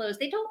have to close.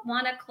 They don't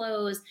want to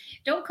close.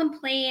 Don't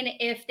complain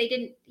if they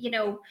didn't,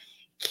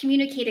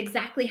 communicate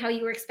exactly how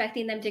you were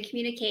expecting them to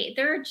communicate.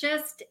 They're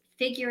just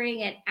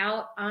figuring it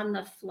out on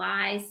the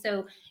fly.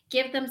 So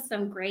give them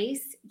some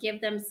grace,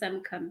 give them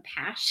some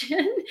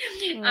compassion.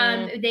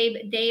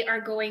 They are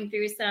going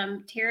through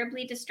some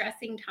terribly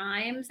distressing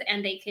times,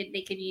 and they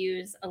could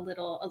use a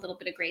little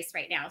bit of grace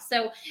right now.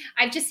 So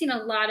I've just seen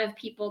a lot of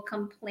people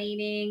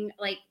complaining,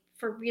 like,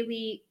 for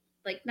really,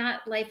 like,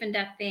 not life and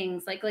death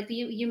things, like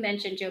you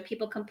mentioned, Joe,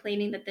 people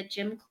complaining that the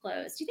gym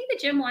closed. Do you think the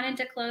gym wanted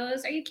to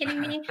close? Are you kidding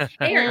me?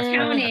 They are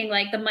counting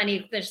like the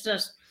money that's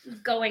just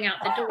going out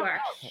the door.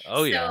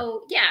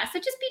 So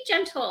just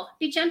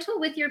be gentle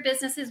with your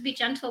businesses, be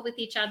gentle with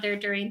each other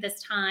during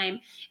this time.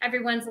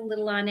 Everyone's a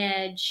little on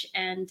edge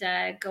and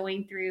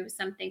going through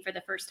something for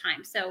the first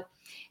time. So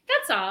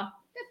that's all.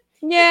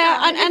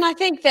 Yeah, and I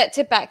think that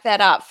to back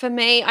that up, for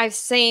me, I've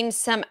seen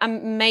some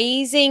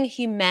amazing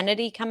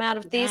humanity come out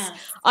of this.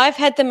 Yes. I've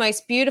had the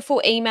most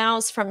beautiful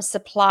emails from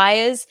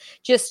suppliers.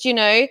 Just,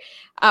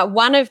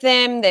 one of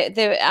them,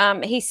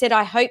 he said,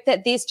 I hope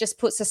that this just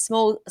puts a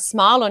small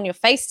smile on your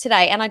face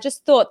today. And I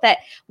just thought that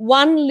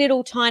one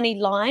little tiny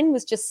line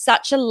was just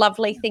such a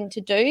lovely thing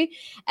to do.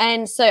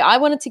 And so I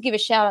wanted to give a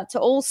shout out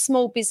to all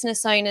small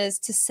business owners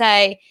to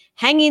say,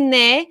 hang in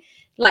there.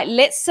 Like,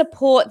 let's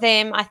support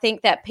them. I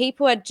think that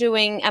people are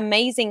doing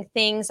amazing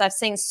things. I've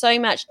seen so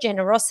much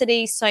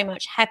generosity, so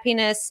much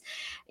happiness,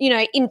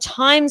 in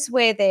times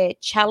where they're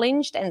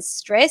challenged and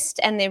stressed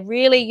and they're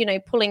really,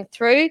 pulling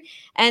through,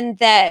 and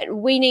that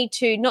we need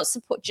to not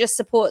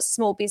support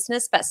small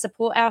business, but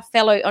support our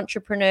fellow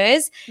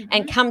entrepreneurs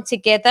and come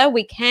together.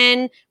 We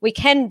can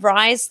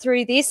rise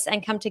through this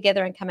and come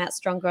together and come out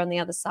stronger on the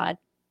other side,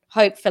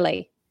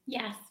 hopefully.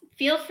 Yes.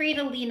 Feel free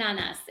to lean on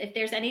us. If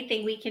there's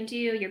anything we can do,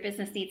 your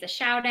business needs a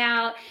shout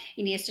out,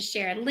 you need us to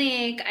share a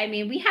link. I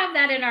mean, we have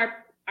that in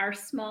our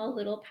small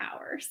little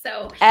power.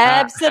 So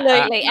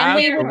absolutely. And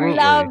we would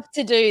love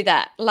to do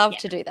that.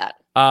 To do that.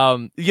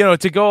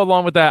 To go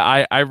along with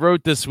that, I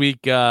wrote this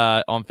week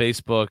on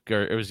Facebook,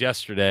 or it was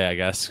yesterday, I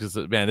guess, because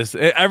man,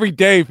 every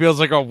day feels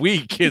like a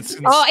week. It's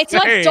insane. It's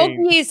like dog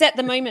years at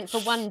the moment for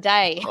one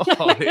day.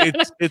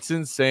 It's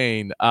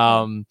insane.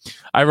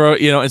 I wrote,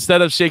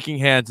 instead of shaking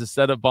hands,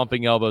 instead of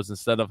bumping elbows,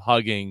 instead of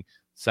hugging,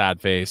 sad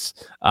face,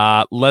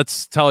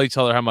 let's tell each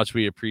other how much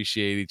we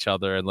appreciate each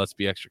other, and let's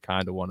be extra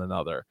kind to one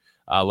another.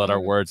 Let our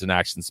words and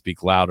actions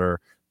speak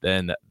louder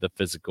than the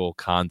physical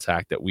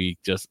contact that we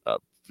just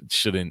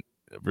shouldn't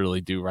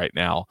really do right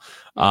now.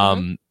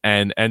 And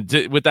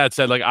with that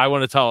said, like, I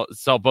want to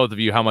tell both of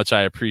you how much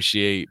I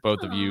appreciate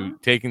both of you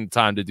taking the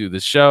time to do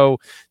this show,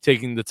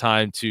 taking the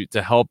time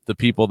to help the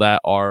people that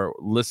are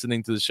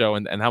listening to the show,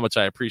 and how much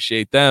I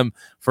appreciate them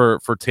for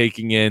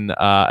taking in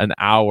an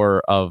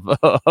hour of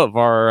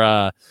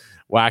our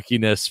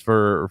wackiness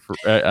for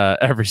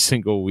every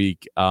single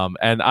week.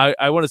 And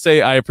I want to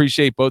say I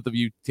appreciate both of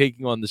you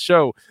taking on the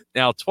show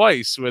now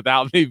twice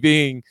without me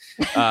being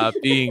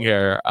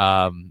here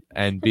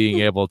and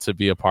being able to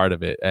be a part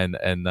of it. And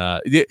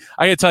I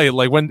gotta tell you,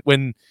 like,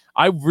 when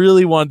I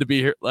really wanted to be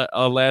here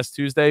last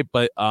Tuesday,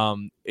 but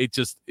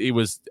it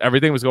was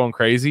everything was going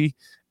crazy,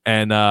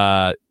 and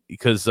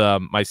because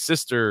my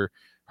sister,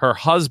 her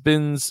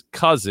husband's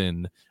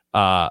cousin,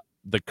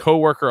 the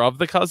coworker of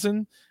the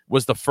cousin,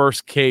 was the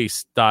first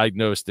case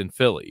diagnosed in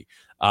Philly.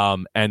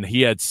 And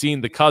he had seen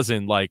the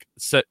cousin like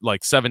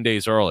 7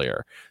 days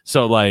earlier.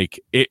 So like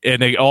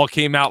it all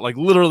came out like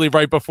literally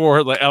right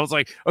before. Like I was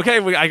like, okay,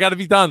 I got to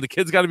be done. The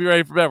kids got to be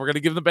ready for bed. We're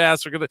gonna give them the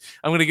baths.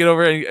 I'm gonna get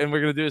over and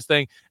we're gonna do this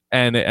thing.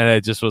 And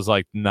it just was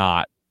like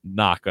not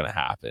not going to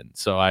happen.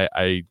 So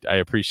I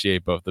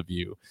appreciate both of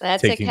you.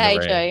 That's taking the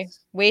okay, Joe. reins.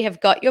 We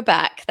have got your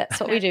back. That's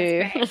what we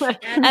do. That's great.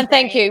 And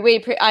thank you.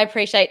 I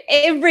appreciate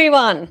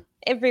everyone.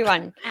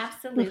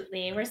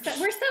 Absolutely. We're so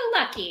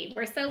lucky.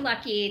 We're so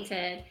lucky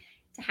to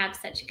have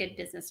such good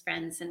business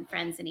friends and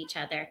friends in each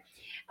other.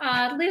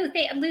 Lou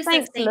says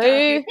Thanks, thank Lou.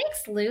 you.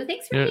 Thanks, Lou.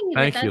 Thanks for being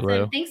with us. Lou.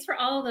 And thanks for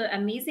all the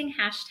amazing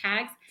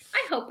hashtags.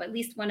 I hope at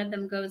least one of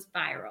them goes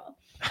viral.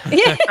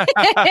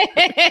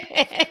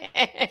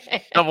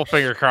 Double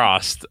finger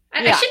crossed.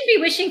 I shouldn't be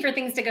wishing for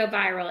things to go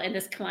viral in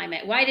this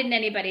climate. Why didn't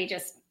anybody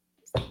just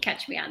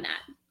catch me on that?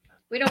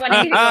 We don't want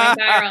anything going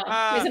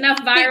viral. There's enough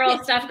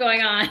viral stuff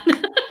going on.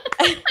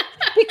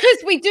 Because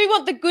we do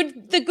want the good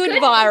viral. The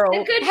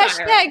good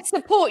Hashtag viral.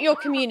 Support your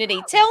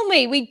community. Tell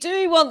me, we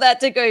do want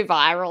that to go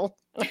viral.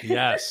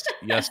 Yes,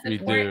 we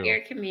Support do.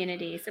 your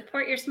community.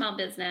 Support your small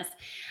business.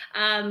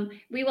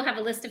 We will have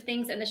a list of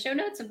things in the show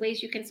notes of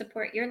ways you can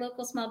support your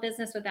local small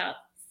business without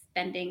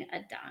spending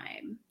a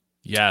dime.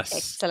 Yes.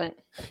 Excellent.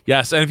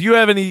 Yes. And if you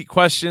have any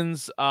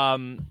questions,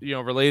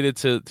 related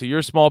to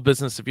your small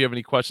business, if you have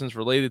any questions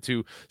related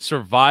to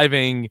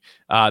surviving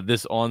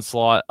this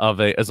onslaught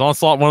is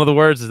onslaught one of the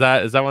words? Is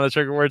that one of the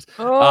trigger words?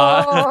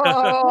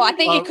 I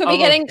think you could be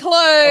getting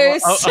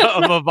close.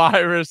 Of a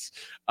virus,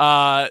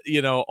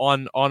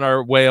 on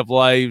our way of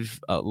lives,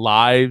 and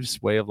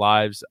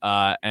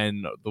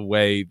the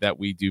way that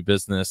we do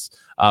business.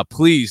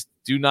 Please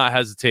do not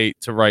hesitate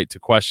to write to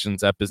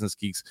questions at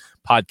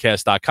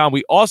businessgeekspodcast.com.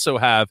 We also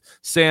have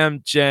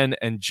Sam, Jen,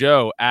 and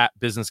Joe at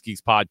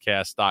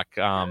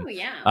businessgeekspodcast.com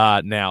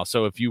now.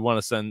 So if you want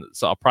to send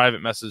a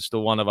private message to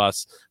one of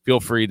us, feel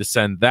free to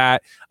send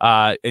that.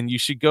 And you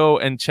should go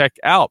and check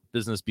out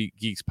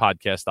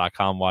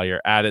businessgeekspodcast.com while you're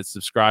at it.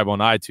 Subscribe on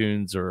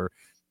iTunes or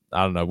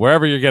I don't know,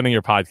 wherever you're getting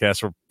your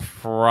podcast, we're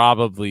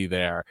probably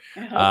there. I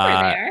hope we're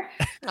there.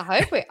 I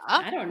hope we are.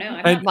 I don't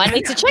know. Might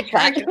need to check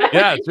that.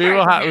 Yes, we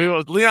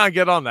will. Leon,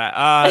 get on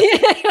that.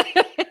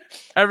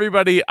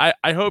 Everybody,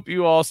 I hope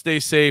you all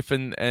stay safe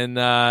and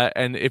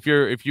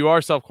if you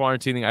are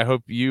self-quarantining, I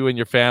hope you and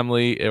your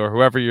family or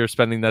whoever you're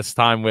spending this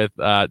time with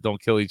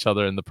don't kill each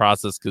other in the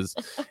process, because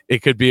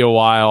it could be a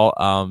while.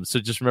 So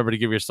just remember to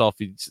give yourself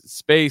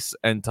space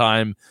and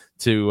time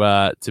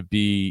to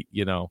be,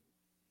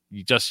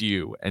 just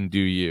you and do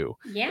you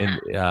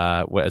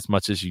as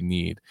much as you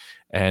need.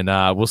 And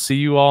we'll see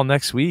you all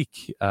next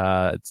week.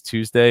 It's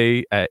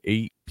Tuesday at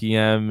 8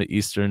 p.m.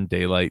 Eastern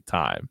Daylight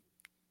Time.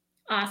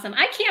 Awesome.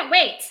 I can't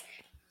wait.